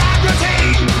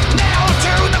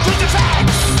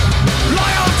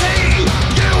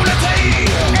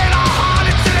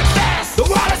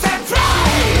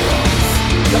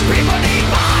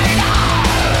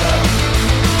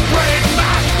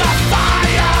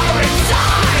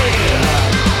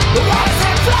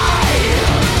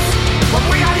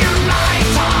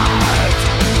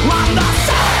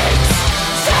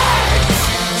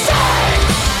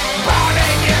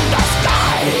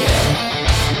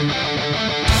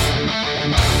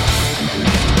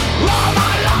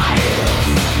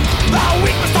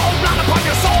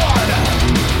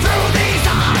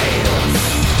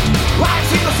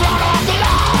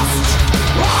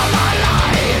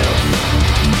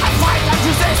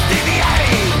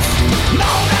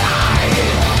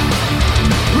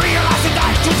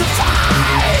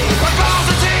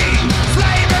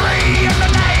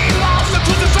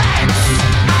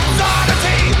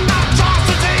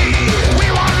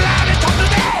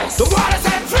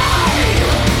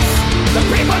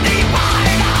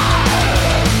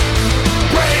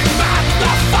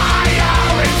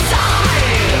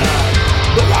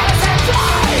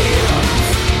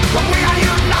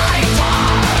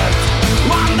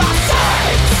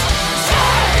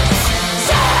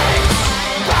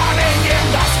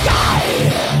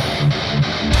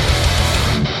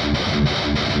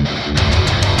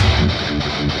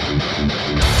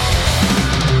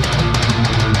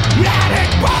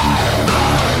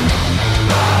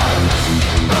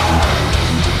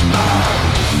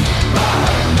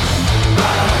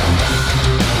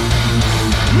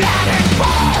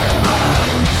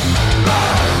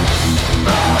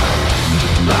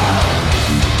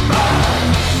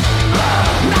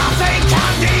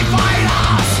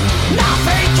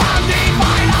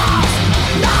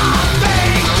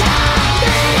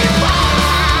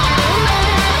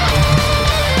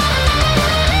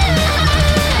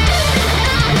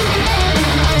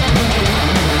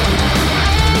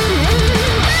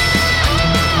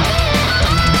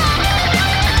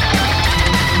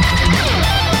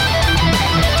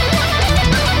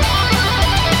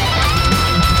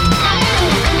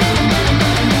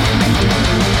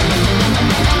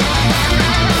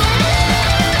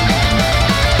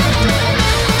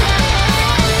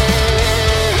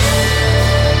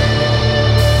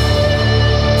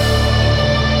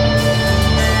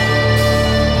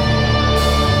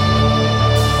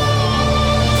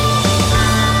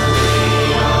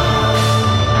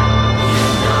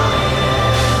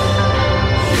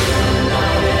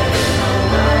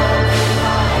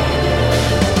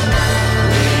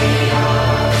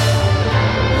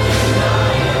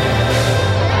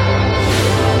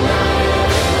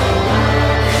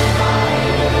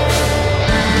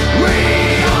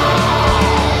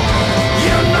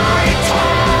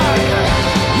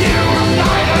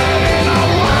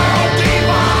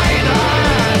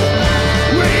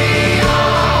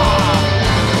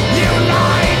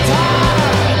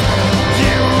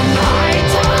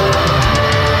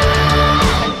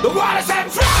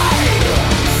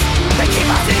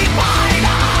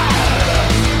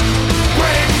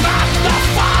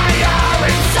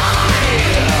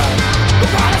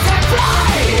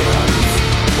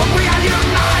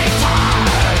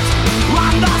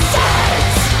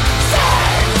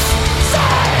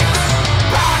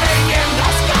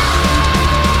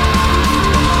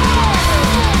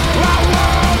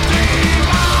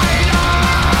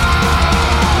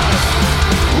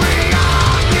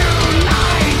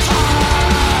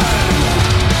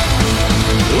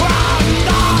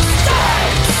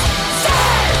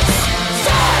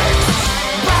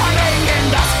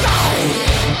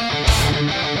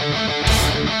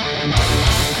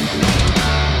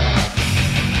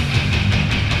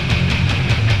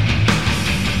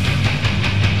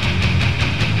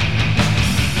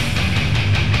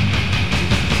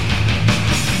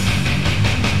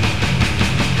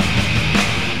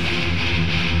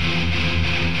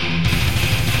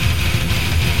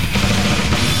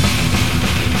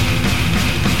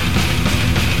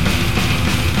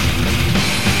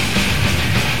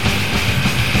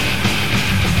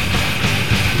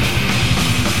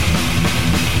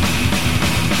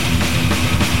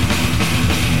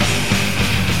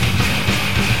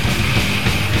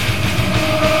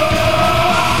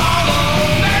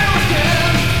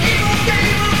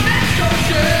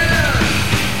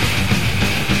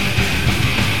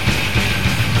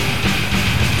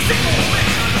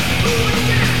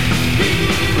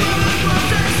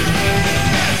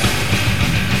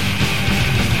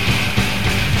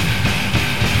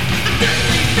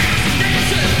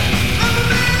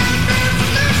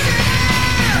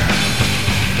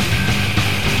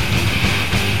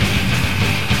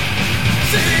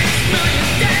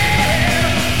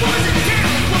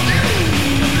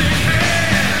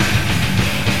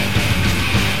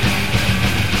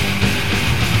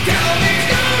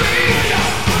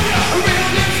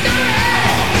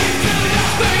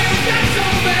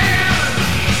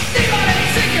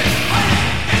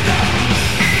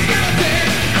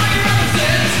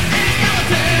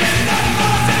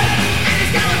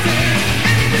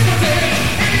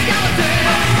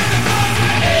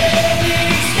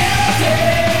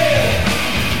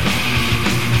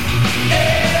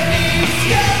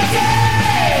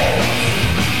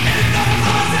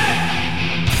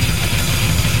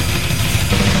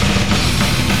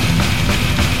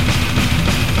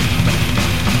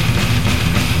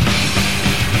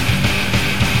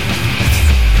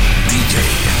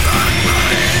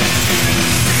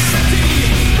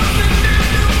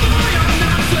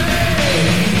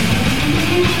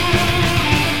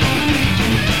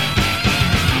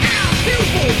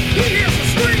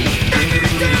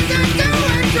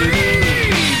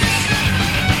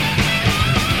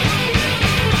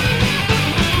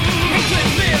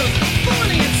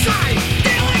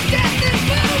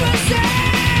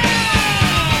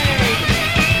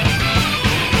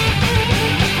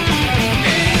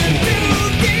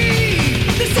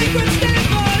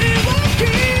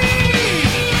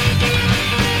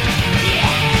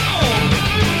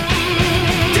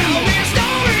Tell me a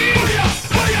story,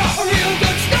 a real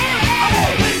good story.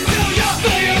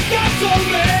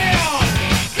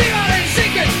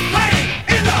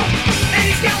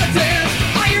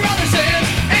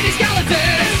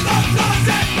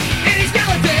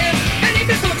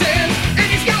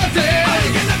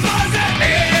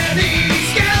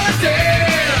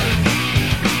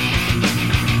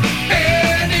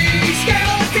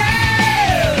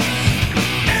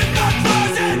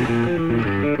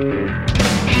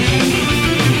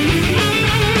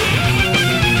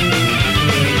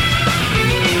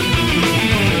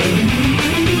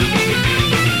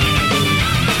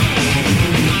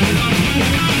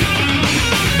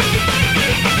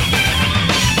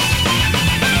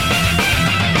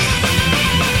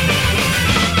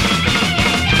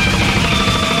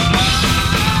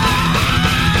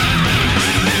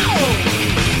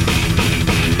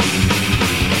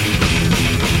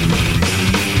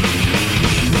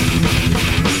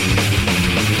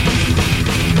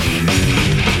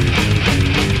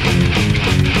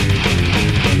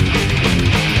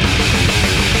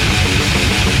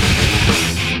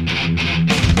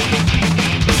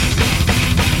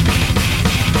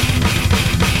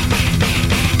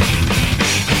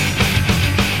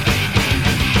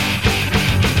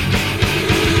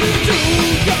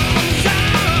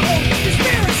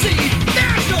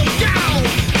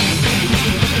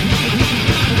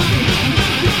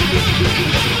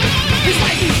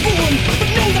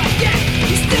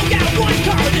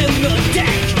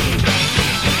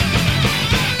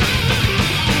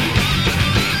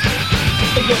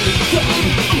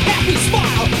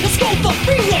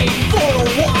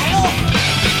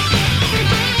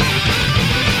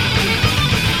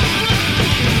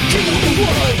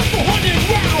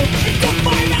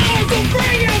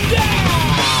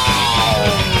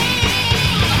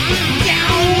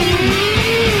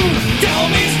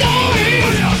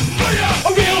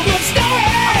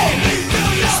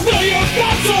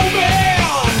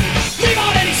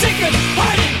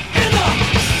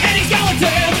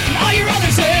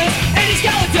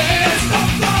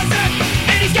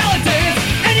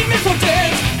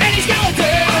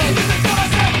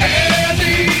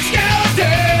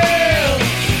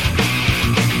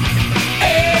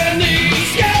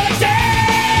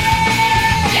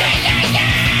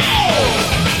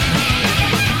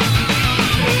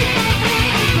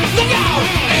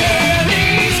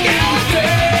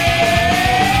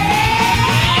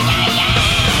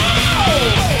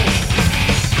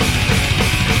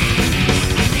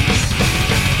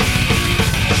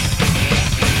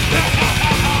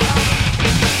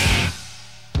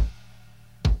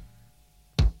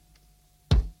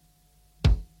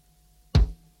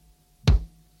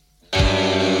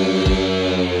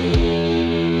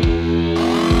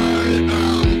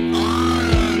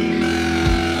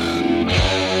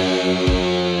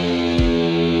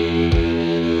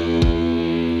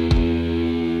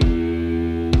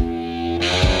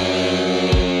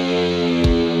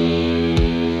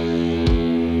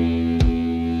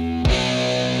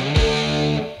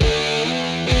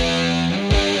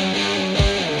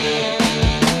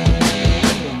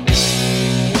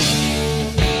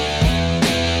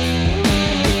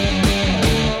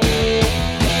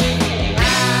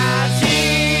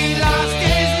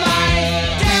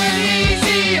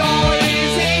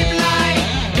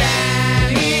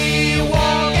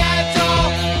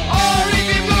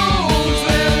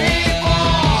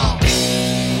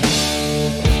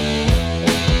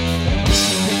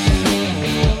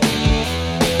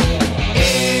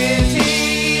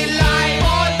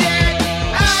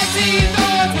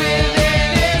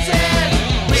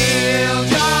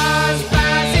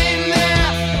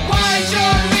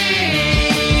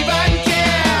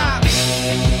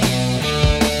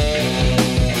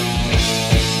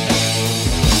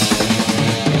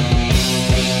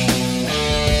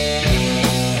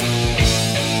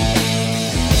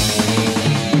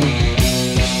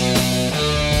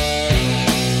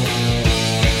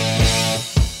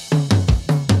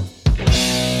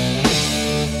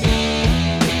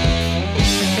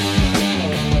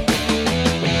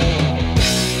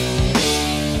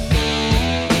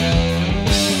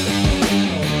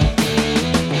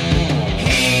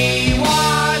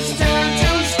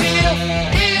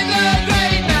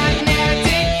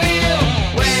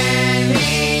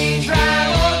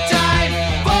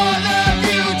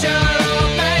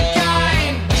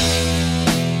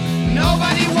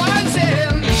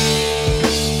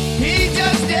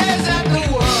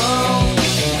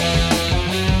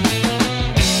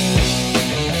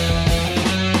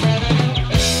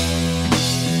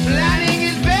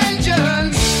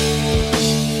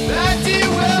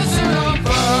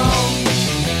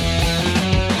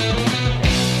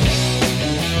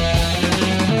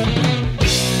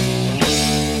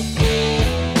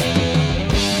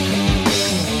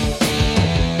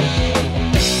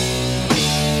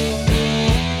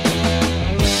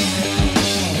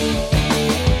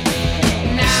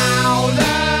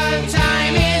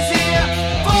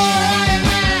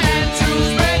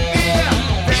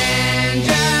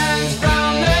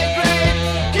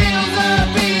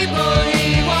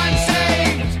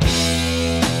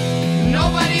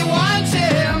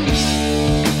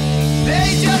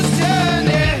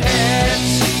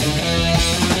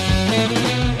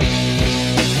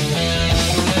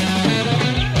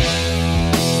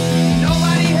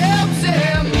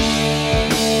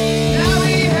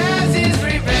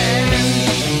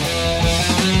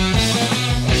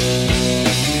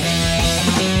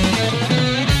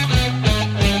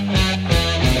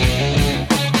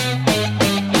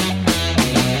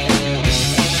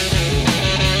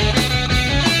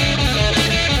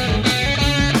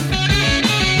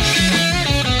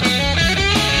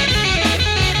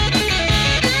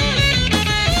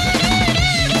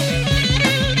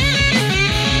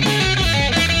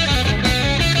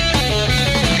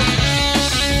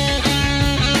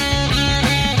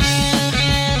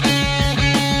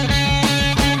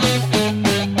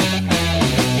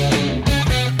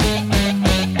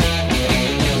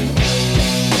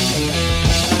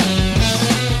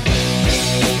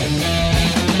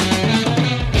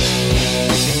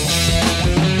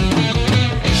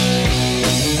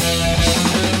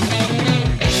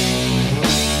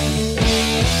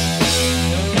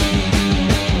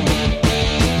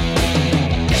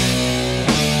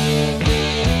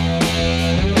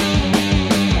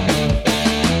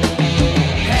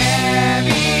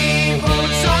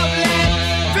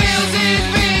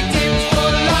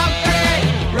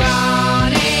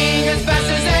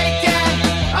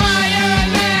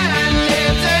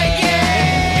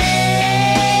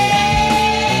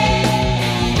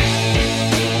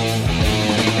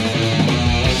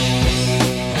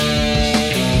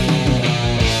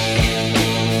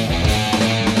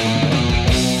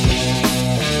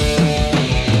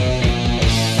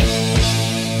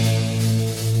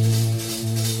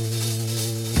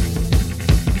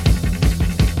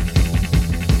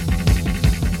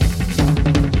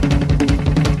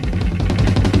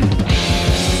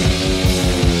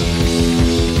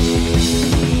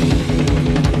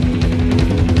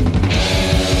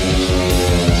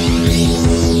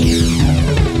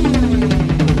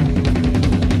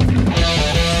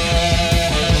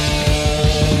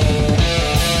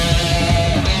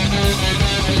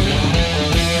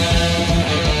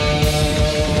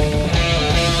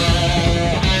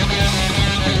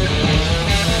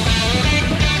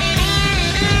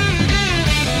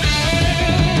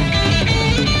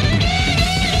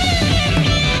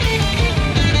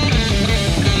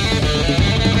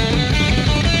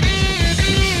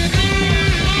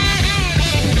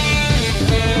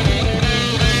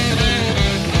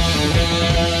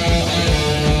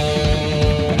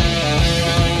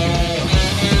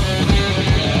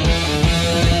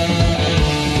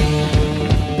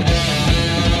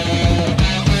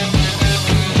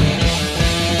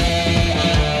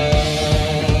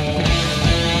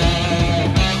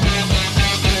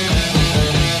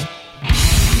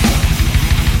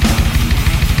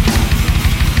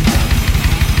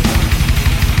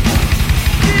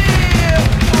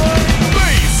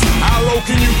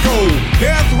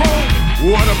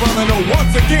 What a brother, no,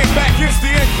 once again, back is the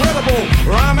incredible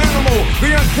rhyme animal,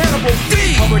 the uncannibal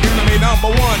D. Public enemy number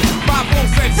one, 5-4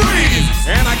 said freeze.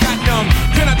 And I got numb,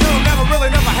 can I tell him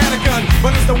never had a gun.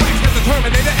 But it's the wax that the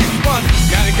Terminator X1.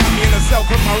 Now they got me in a cell,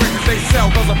 cause my records they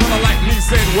sell. Cause a brother like me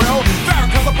said, well,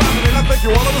 Farrakhan's a prophet and I think you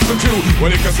ought to listen to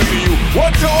what he can say to you.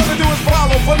 What you ought to do is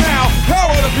follow for now. How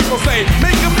will the people say,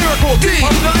 make a miracle,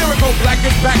 I'm the lyrical, black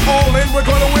is back, all in, we're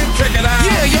gonna win, check it out.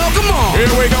 Yeah, yo, come on. Here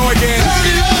we go again. Turn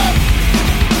it up.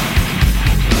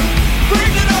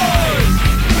 Bring the noise.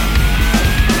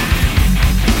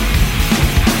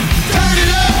 Turn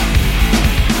it up.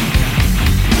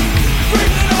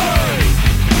 Bring the noise.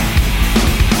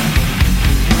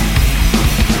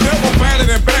 Never batted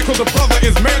and back, cause the brother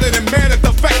is madder than mad at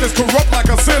the fact is corrupt like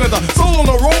a senator. Soul on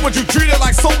the road, but you treat it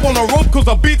like soap on a rope, cause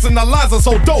the beats and the lines are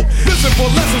so dope. Listen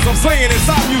for lessons I'm saying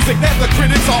inside music that the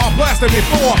critics are blasting me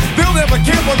for. They'll never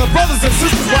care for the brothers and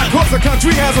sisters, why cause the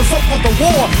country has us up with the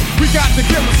war. We got to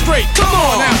get them straight. Come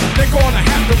on now, they're gonna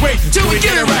have to wait till we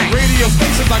get it right. Radio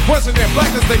stations like question their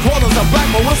blackness, they call us a black,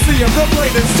 but we'll see if they'll play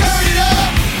this. Turn it up.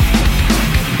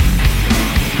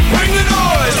 Bring the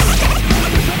noise.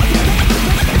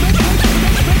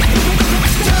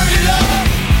 Turn it up.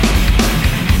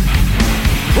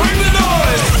 Bring the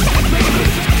noise.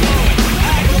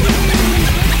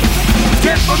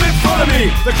 Get from in front of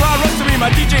me. The crowd runs to me, my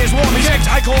DJ is warm, he's ex,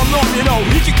 I call him Norm, you know.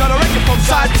 He can cut a record from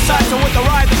side to side, so with the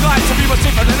ride, the glide, to be much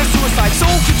safer than a suicide.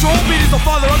 Soul control, beat is the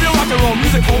father of your rock and roll.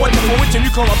 Music for what, for which, and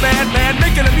you call a band, man.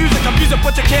 Making the music, I'm music,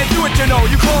 but you can't do it, you know.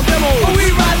 You call them demos, but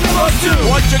we ride demos too.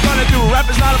 What you gonna do? Rap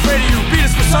is not afraid of you. Beat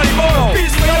is for Sonny Bono, beat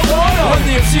is for Yoko Ono. Run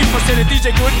the MC for say the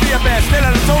DJ couldn't be a band. Stand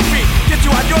on his own feet, get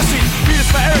you out your seat. Beat is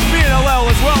for Eric B and LL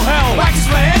as well, hell. Wax is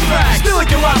for Anthrax, still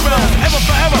like your rock bells. Ever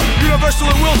forever, universal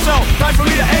and will sell. Time for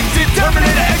me to exit,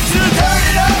 Terminator exit. Turn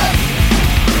it up!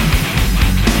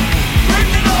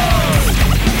 Bring the noise!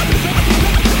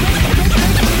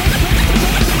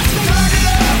 Turn it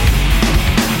up!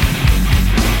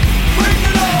 Bring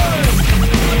the noise!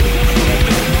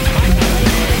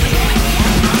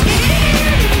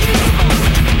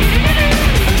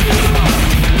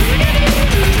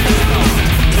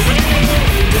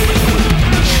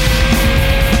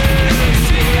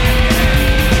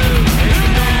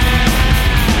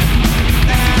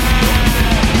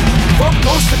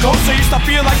 Coast to coast, so you stop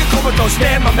feeling like a comatose.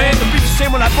 Stand, my man, the beat's the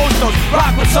same when I post those.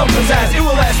 Rock with some pizzazz, it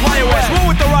will last, why you ask? Roll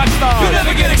with the rock star, you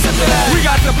never get accepted as. We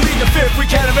got to plead the fifth, we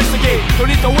can't investigate. Don't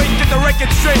need to wait, get the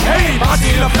record straight. Hey, Monty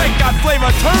in effect, got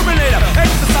flavor, Terminator.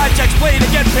 Exercise checks, play to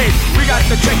get paid. We got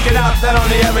to check it out, that on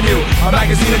the avenue. A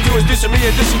magazine or two is dissing me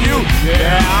and dissing you.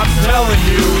 Yeah, I'm telling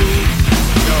you.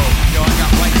 Yo, I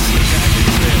got white shit that I can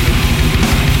feel.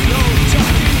 Yo,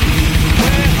 Chucky,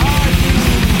 where are you?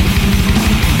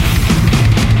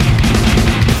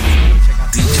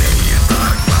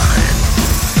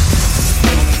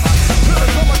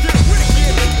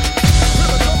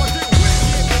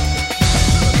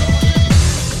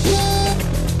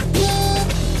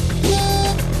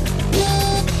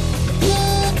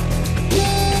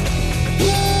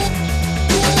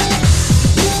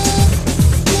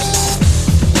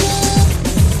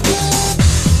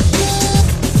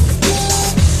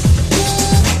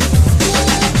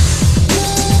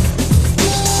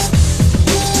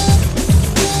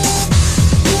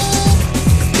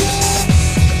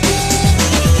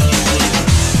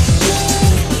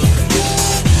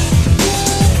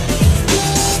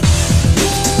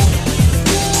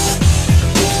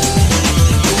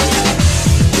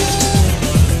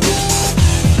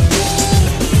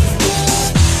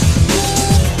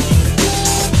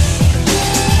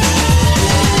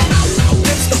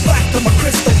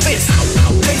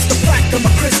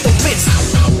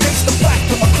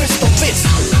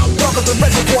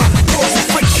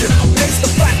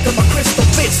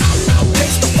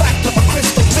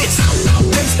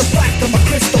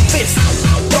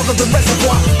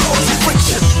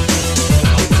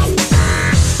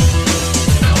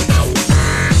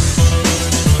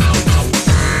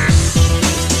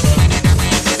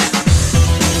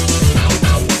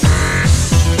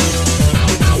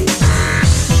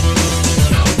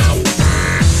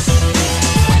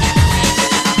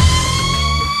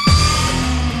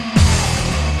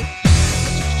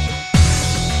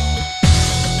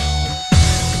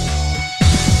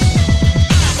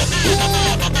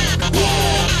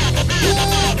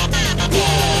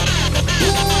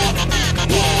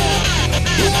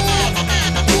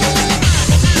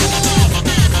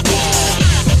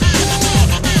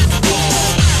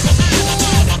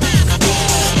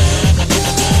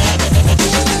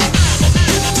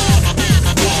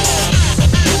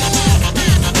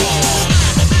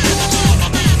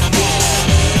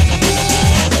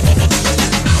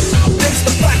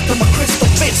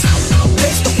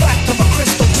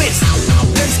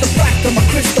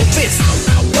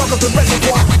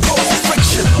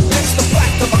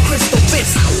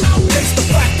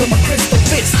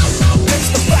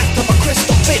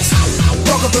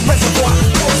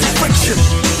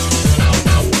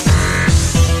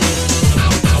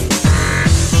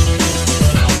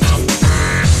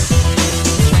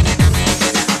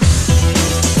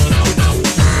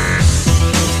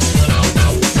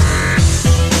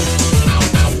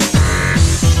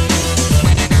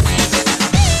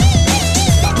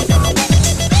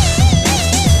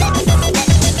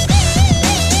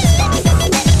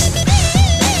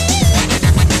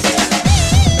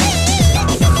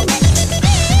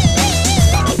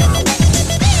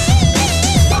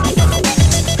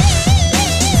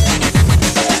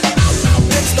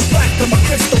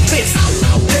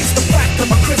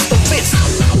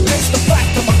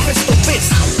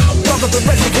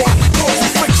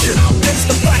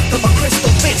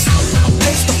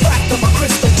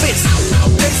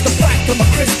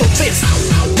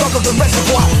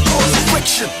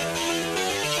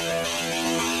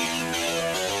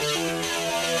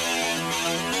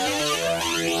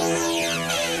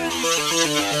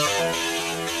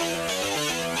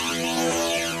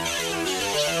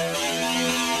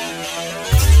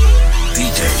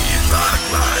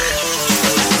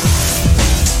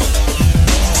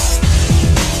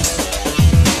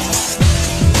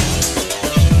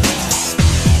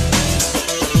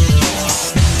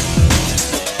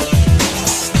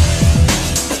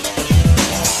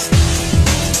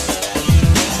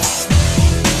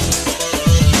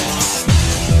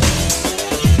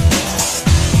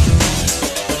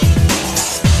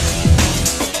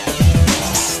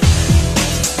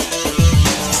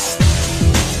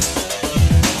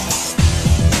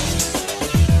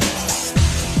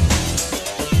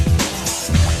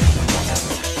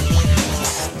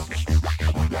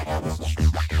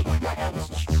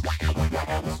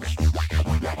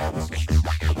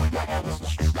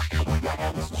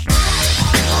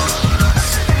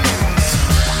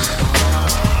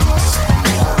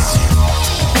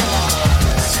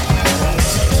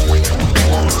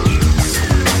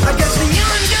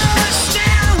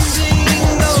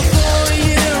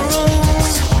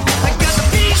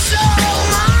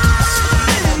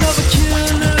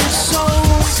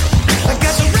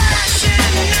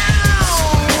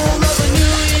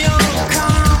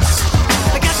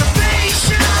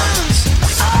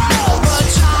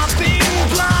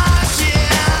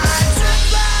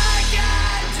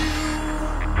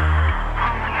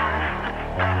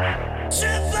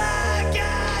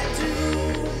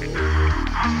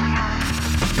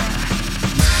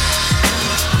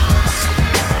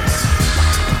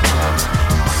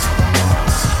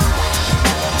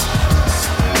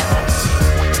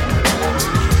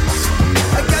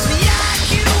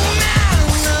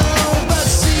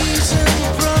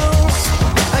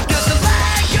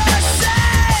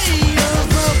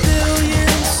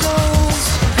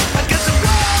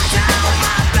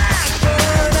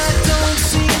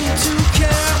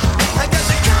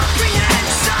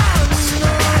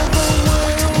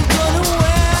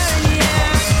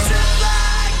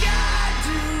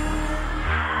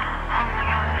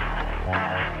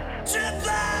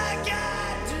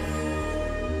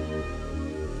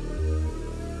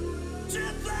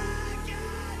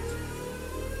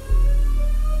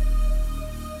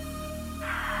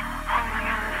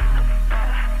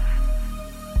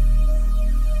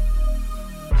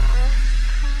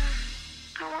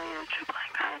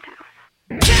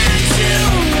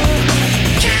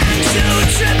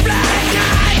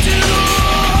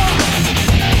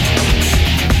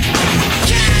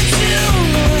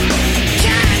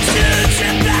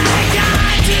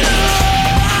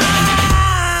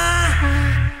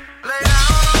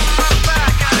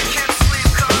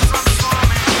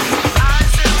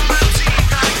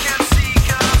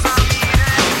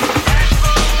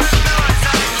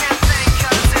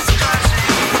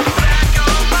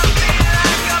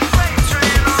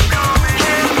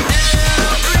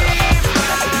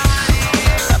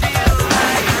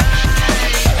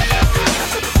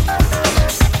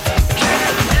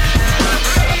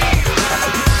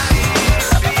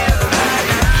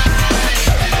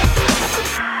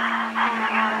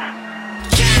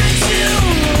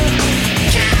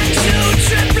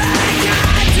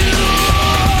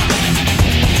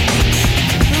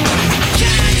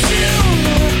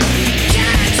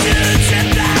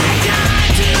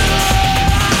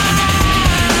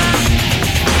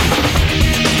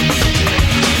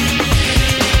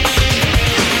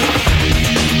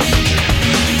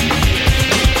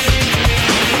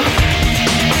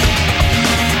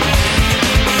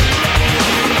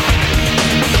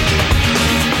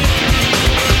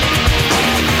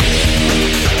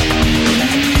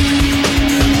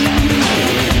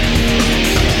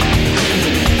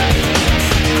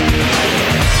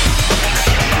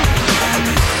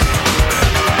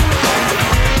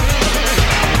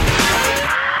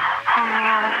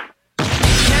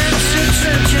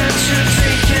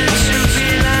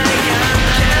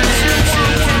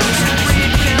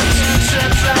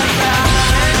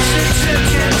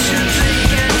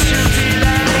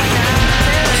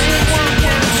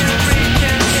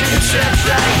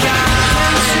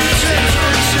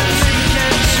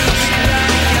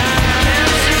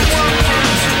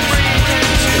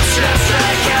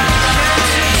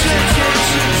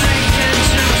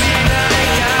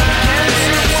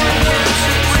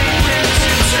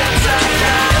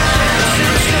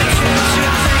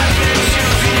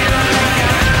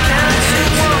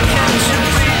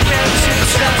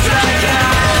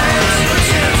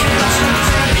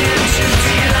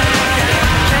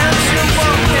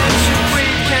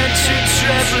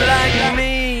 like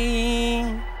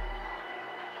me.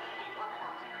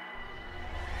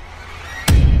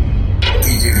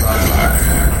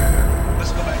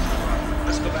 Let's go back to the rock.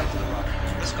 Let's go back to the rock.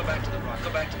 Let's go back to the rock.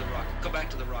 Go back to the rock. Go back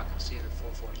to the rock. See it at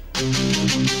 440.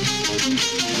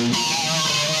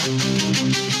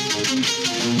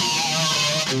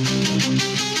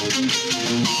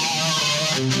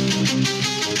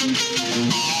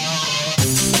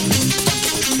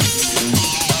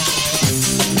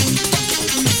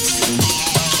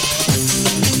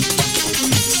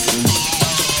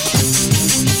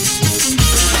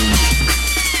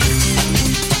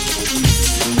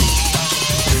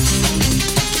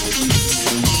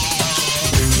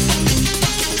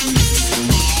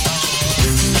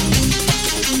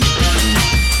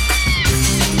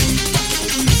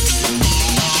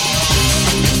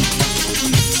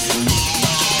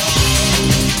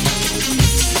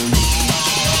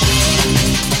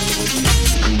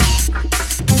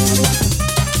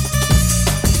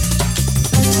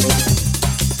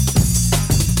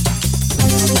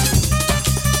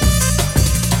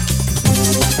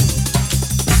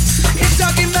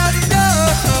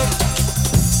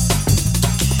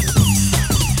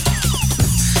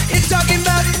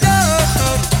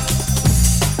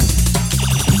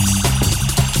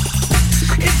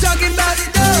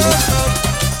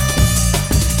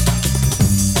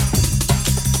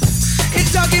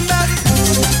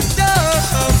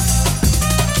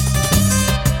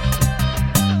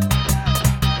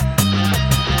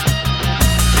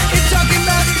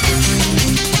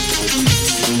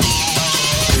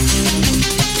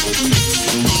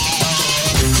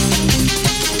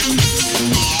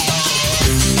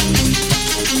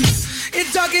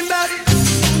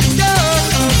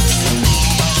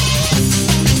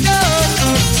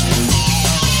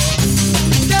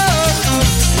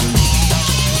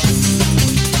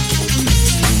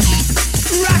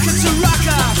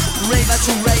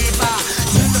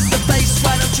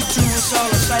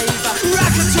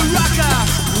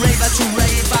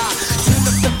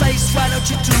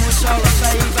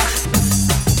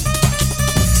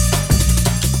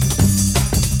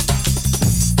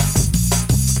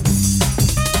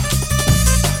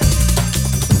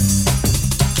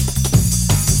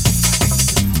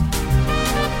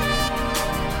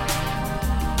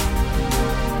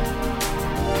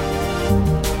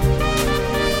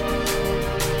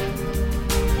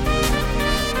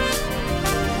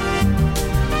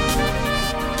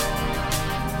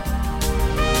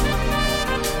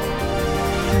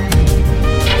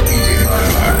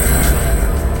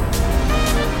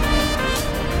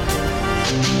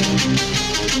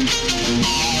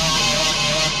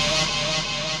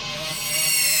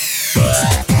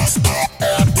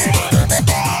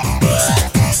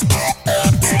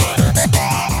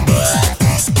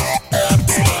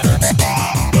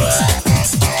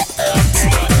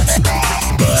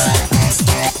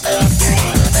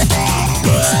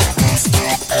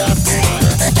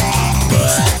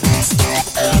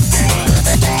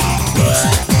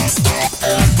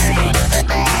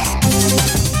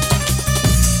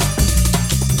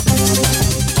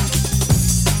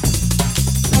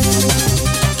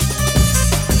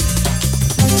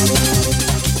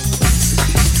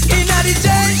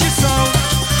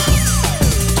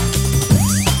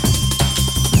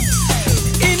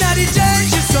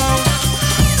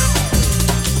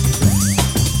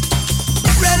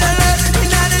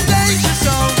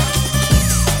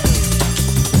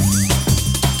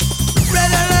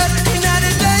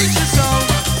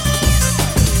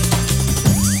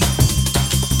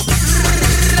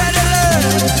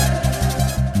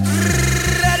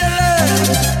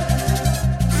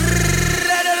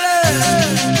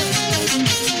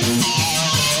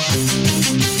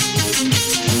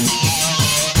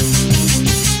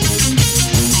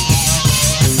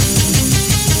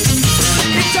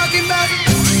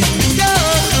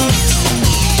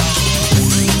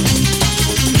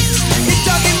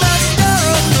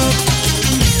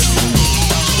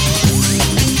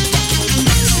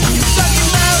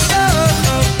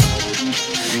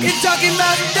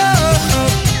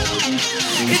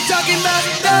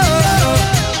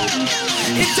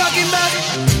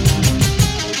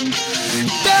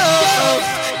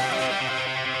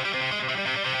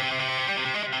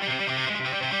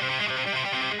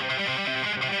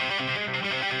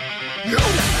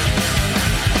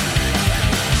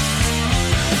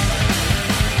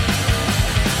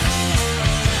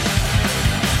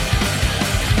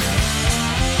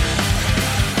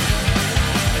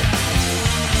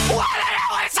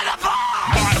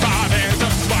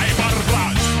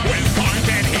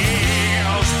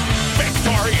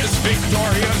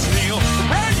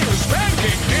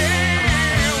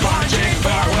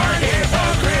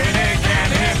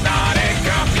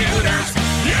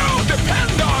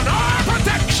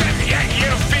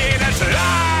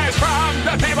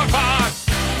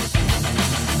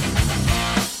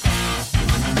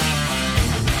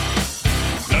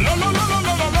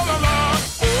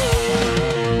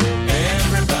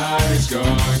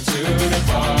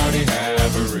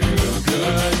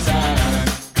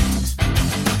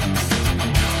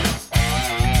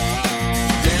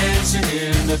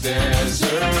 the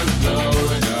desert,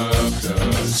 blowing up the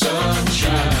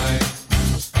sunshine.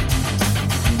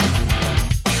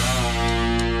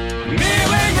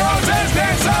 Kneeling roses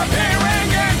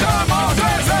disappearing into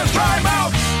Moses' dry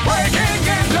mouth, breaking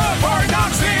into for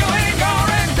not stealing our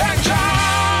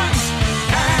intentions.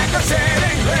 Anger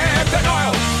sitting lips and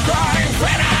oil, crying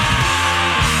freedom.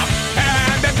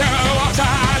 And into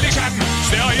obsolescence,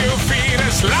 still you feed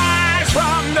us lies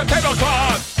from the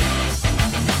tablecloth.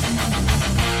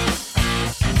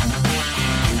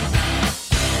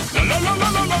 La la la la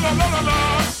la la la la la.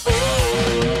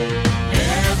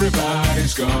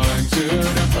 Everybody's going to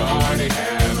the party,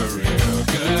 have a real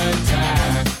good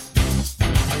time.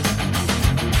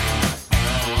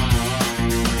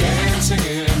 Dancing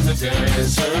in the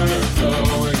desert,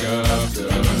 blowing up the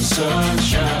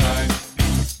sunshine.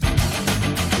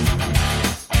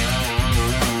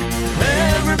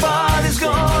 Everybody's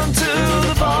going to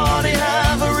the party,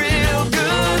 have a real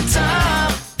good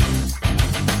time.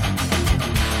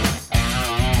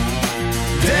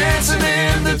 Dancing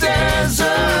in the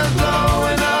desert,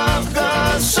 blowing up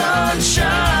the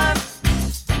sunshine.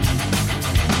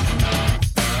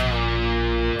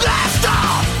 Blast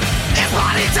off! It's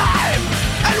party time!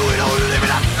 And we don't live in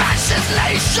a fascist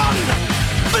nation!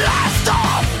 Blast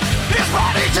off! It's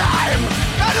party time!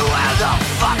 And where the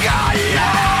fuck are you?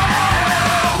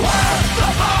 Where the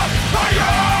fuck are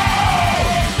you?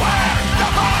 Where the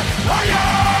fuck are you?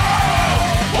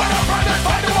 Why don't brothers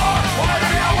fight the war? Why do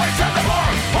they always send the poor?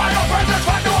 Why don't brothers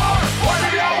fight the war? Why do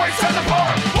they always send the poor?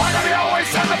 Why do they always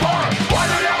send the poor? Why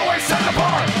do they always send the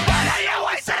poor? Why do they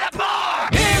always send the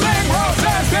poor? Healing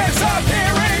roses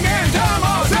disappearing into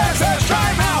Moses' dry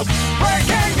mouth,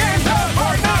 breaking into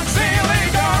for not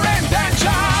stealing our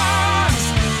intentions.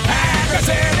 Anger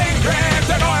sitting drips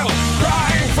and oil,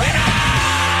 crying freedom.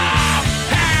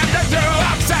 And into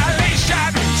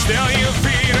obsolescence, still you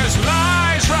feed us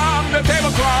lies from the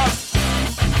tablecloth.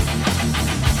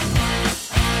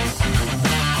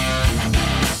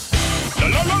 La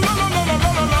la la la la la la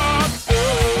la la.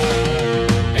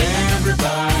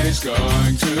 Everybody's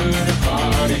going to the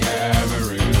party, have a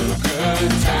real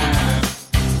good time.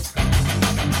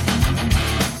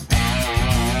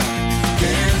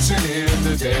 Dancing in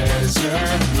the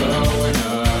desert, blowing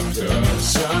up the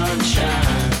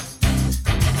sunshine.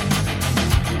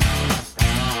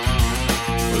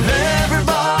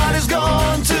 Everybody's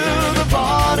going to the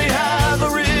party, have a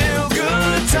real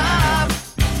good time.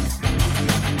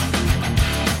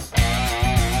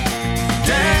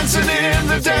 Dancing in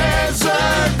the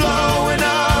desert, blowing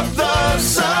up the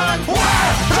sun.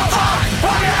 Where the fuck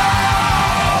are you?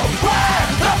 Where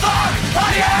the fuck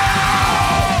are you?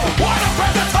 Why don't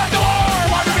presidents fight the war?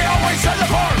 Why do they always send the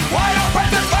poor? Why don't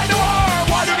presidents fight the war?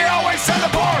 Why do they always send the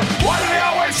poor? Why do they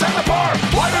always send the poor?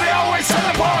 Why do they always send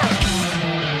the poor?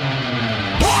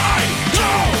 Why do they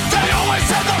always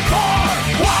send the poor?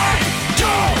 Why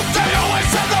do they always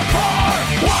send the poor?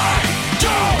 Why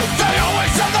do they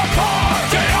always send the poor?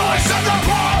 They always send the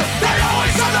poor. They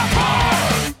always send the poor.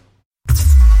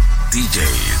 DJ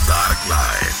Dark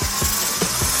Light.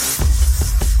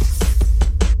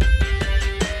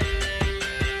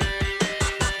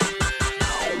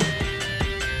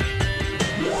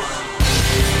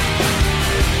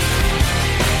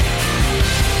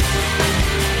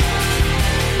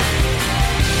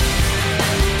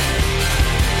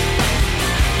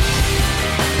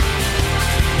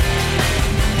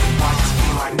 Why does it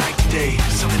feel like night today?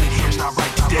 Something in here's not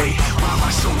right today. Why am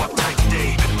I so uptight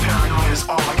today? Paranoia is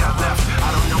all I got left. I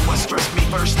don't know what stressed me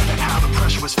first and how the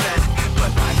pressure was fed,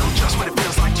 but I know just what it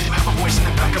feels like to have a voice in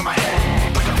the back of my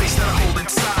head, like a face that I hold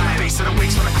inside, face that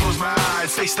awakes when I close my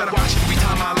eyes, face that I watch every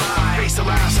time I lie, face that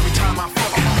laughs every time I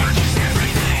fall.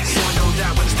 So I know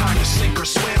that when it's time to sink or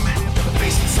swim, the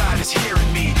face inside is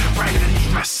hearing me right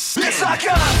underneath my skin. It's like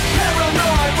a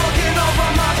paranoid looking over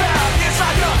my back. It's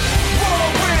like a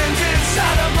whirlwind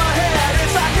inside of my head.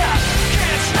 It's like I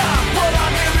can't stop what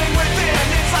I'm hearing within.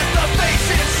 It's like the face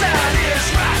inside is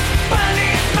right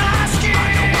beneath my skin. I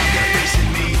know I've got a face in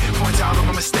me, points out all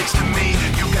my mistakes to me.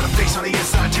 You've got a face on the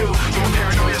inside too. Your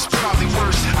paranoia is probably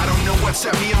worse. I don't know what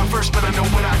set me on first, but I know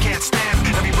what I can't stand.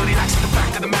 Everybody acts, the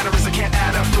fact of the matter is I can't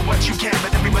add up to what you can.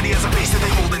 But everybody has a face that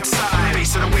they hold inside,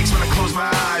 face that awakes when I close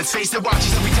my eyes, face that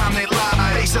watches every time they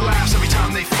lie, face that laughs every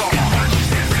time they fall.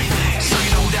 So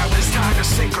you know that when it's time to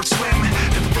sink or swim,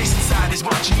 that the face inside is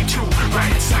watching you too,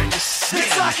 right inside your skin.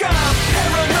 It's like I'm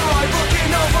paranoid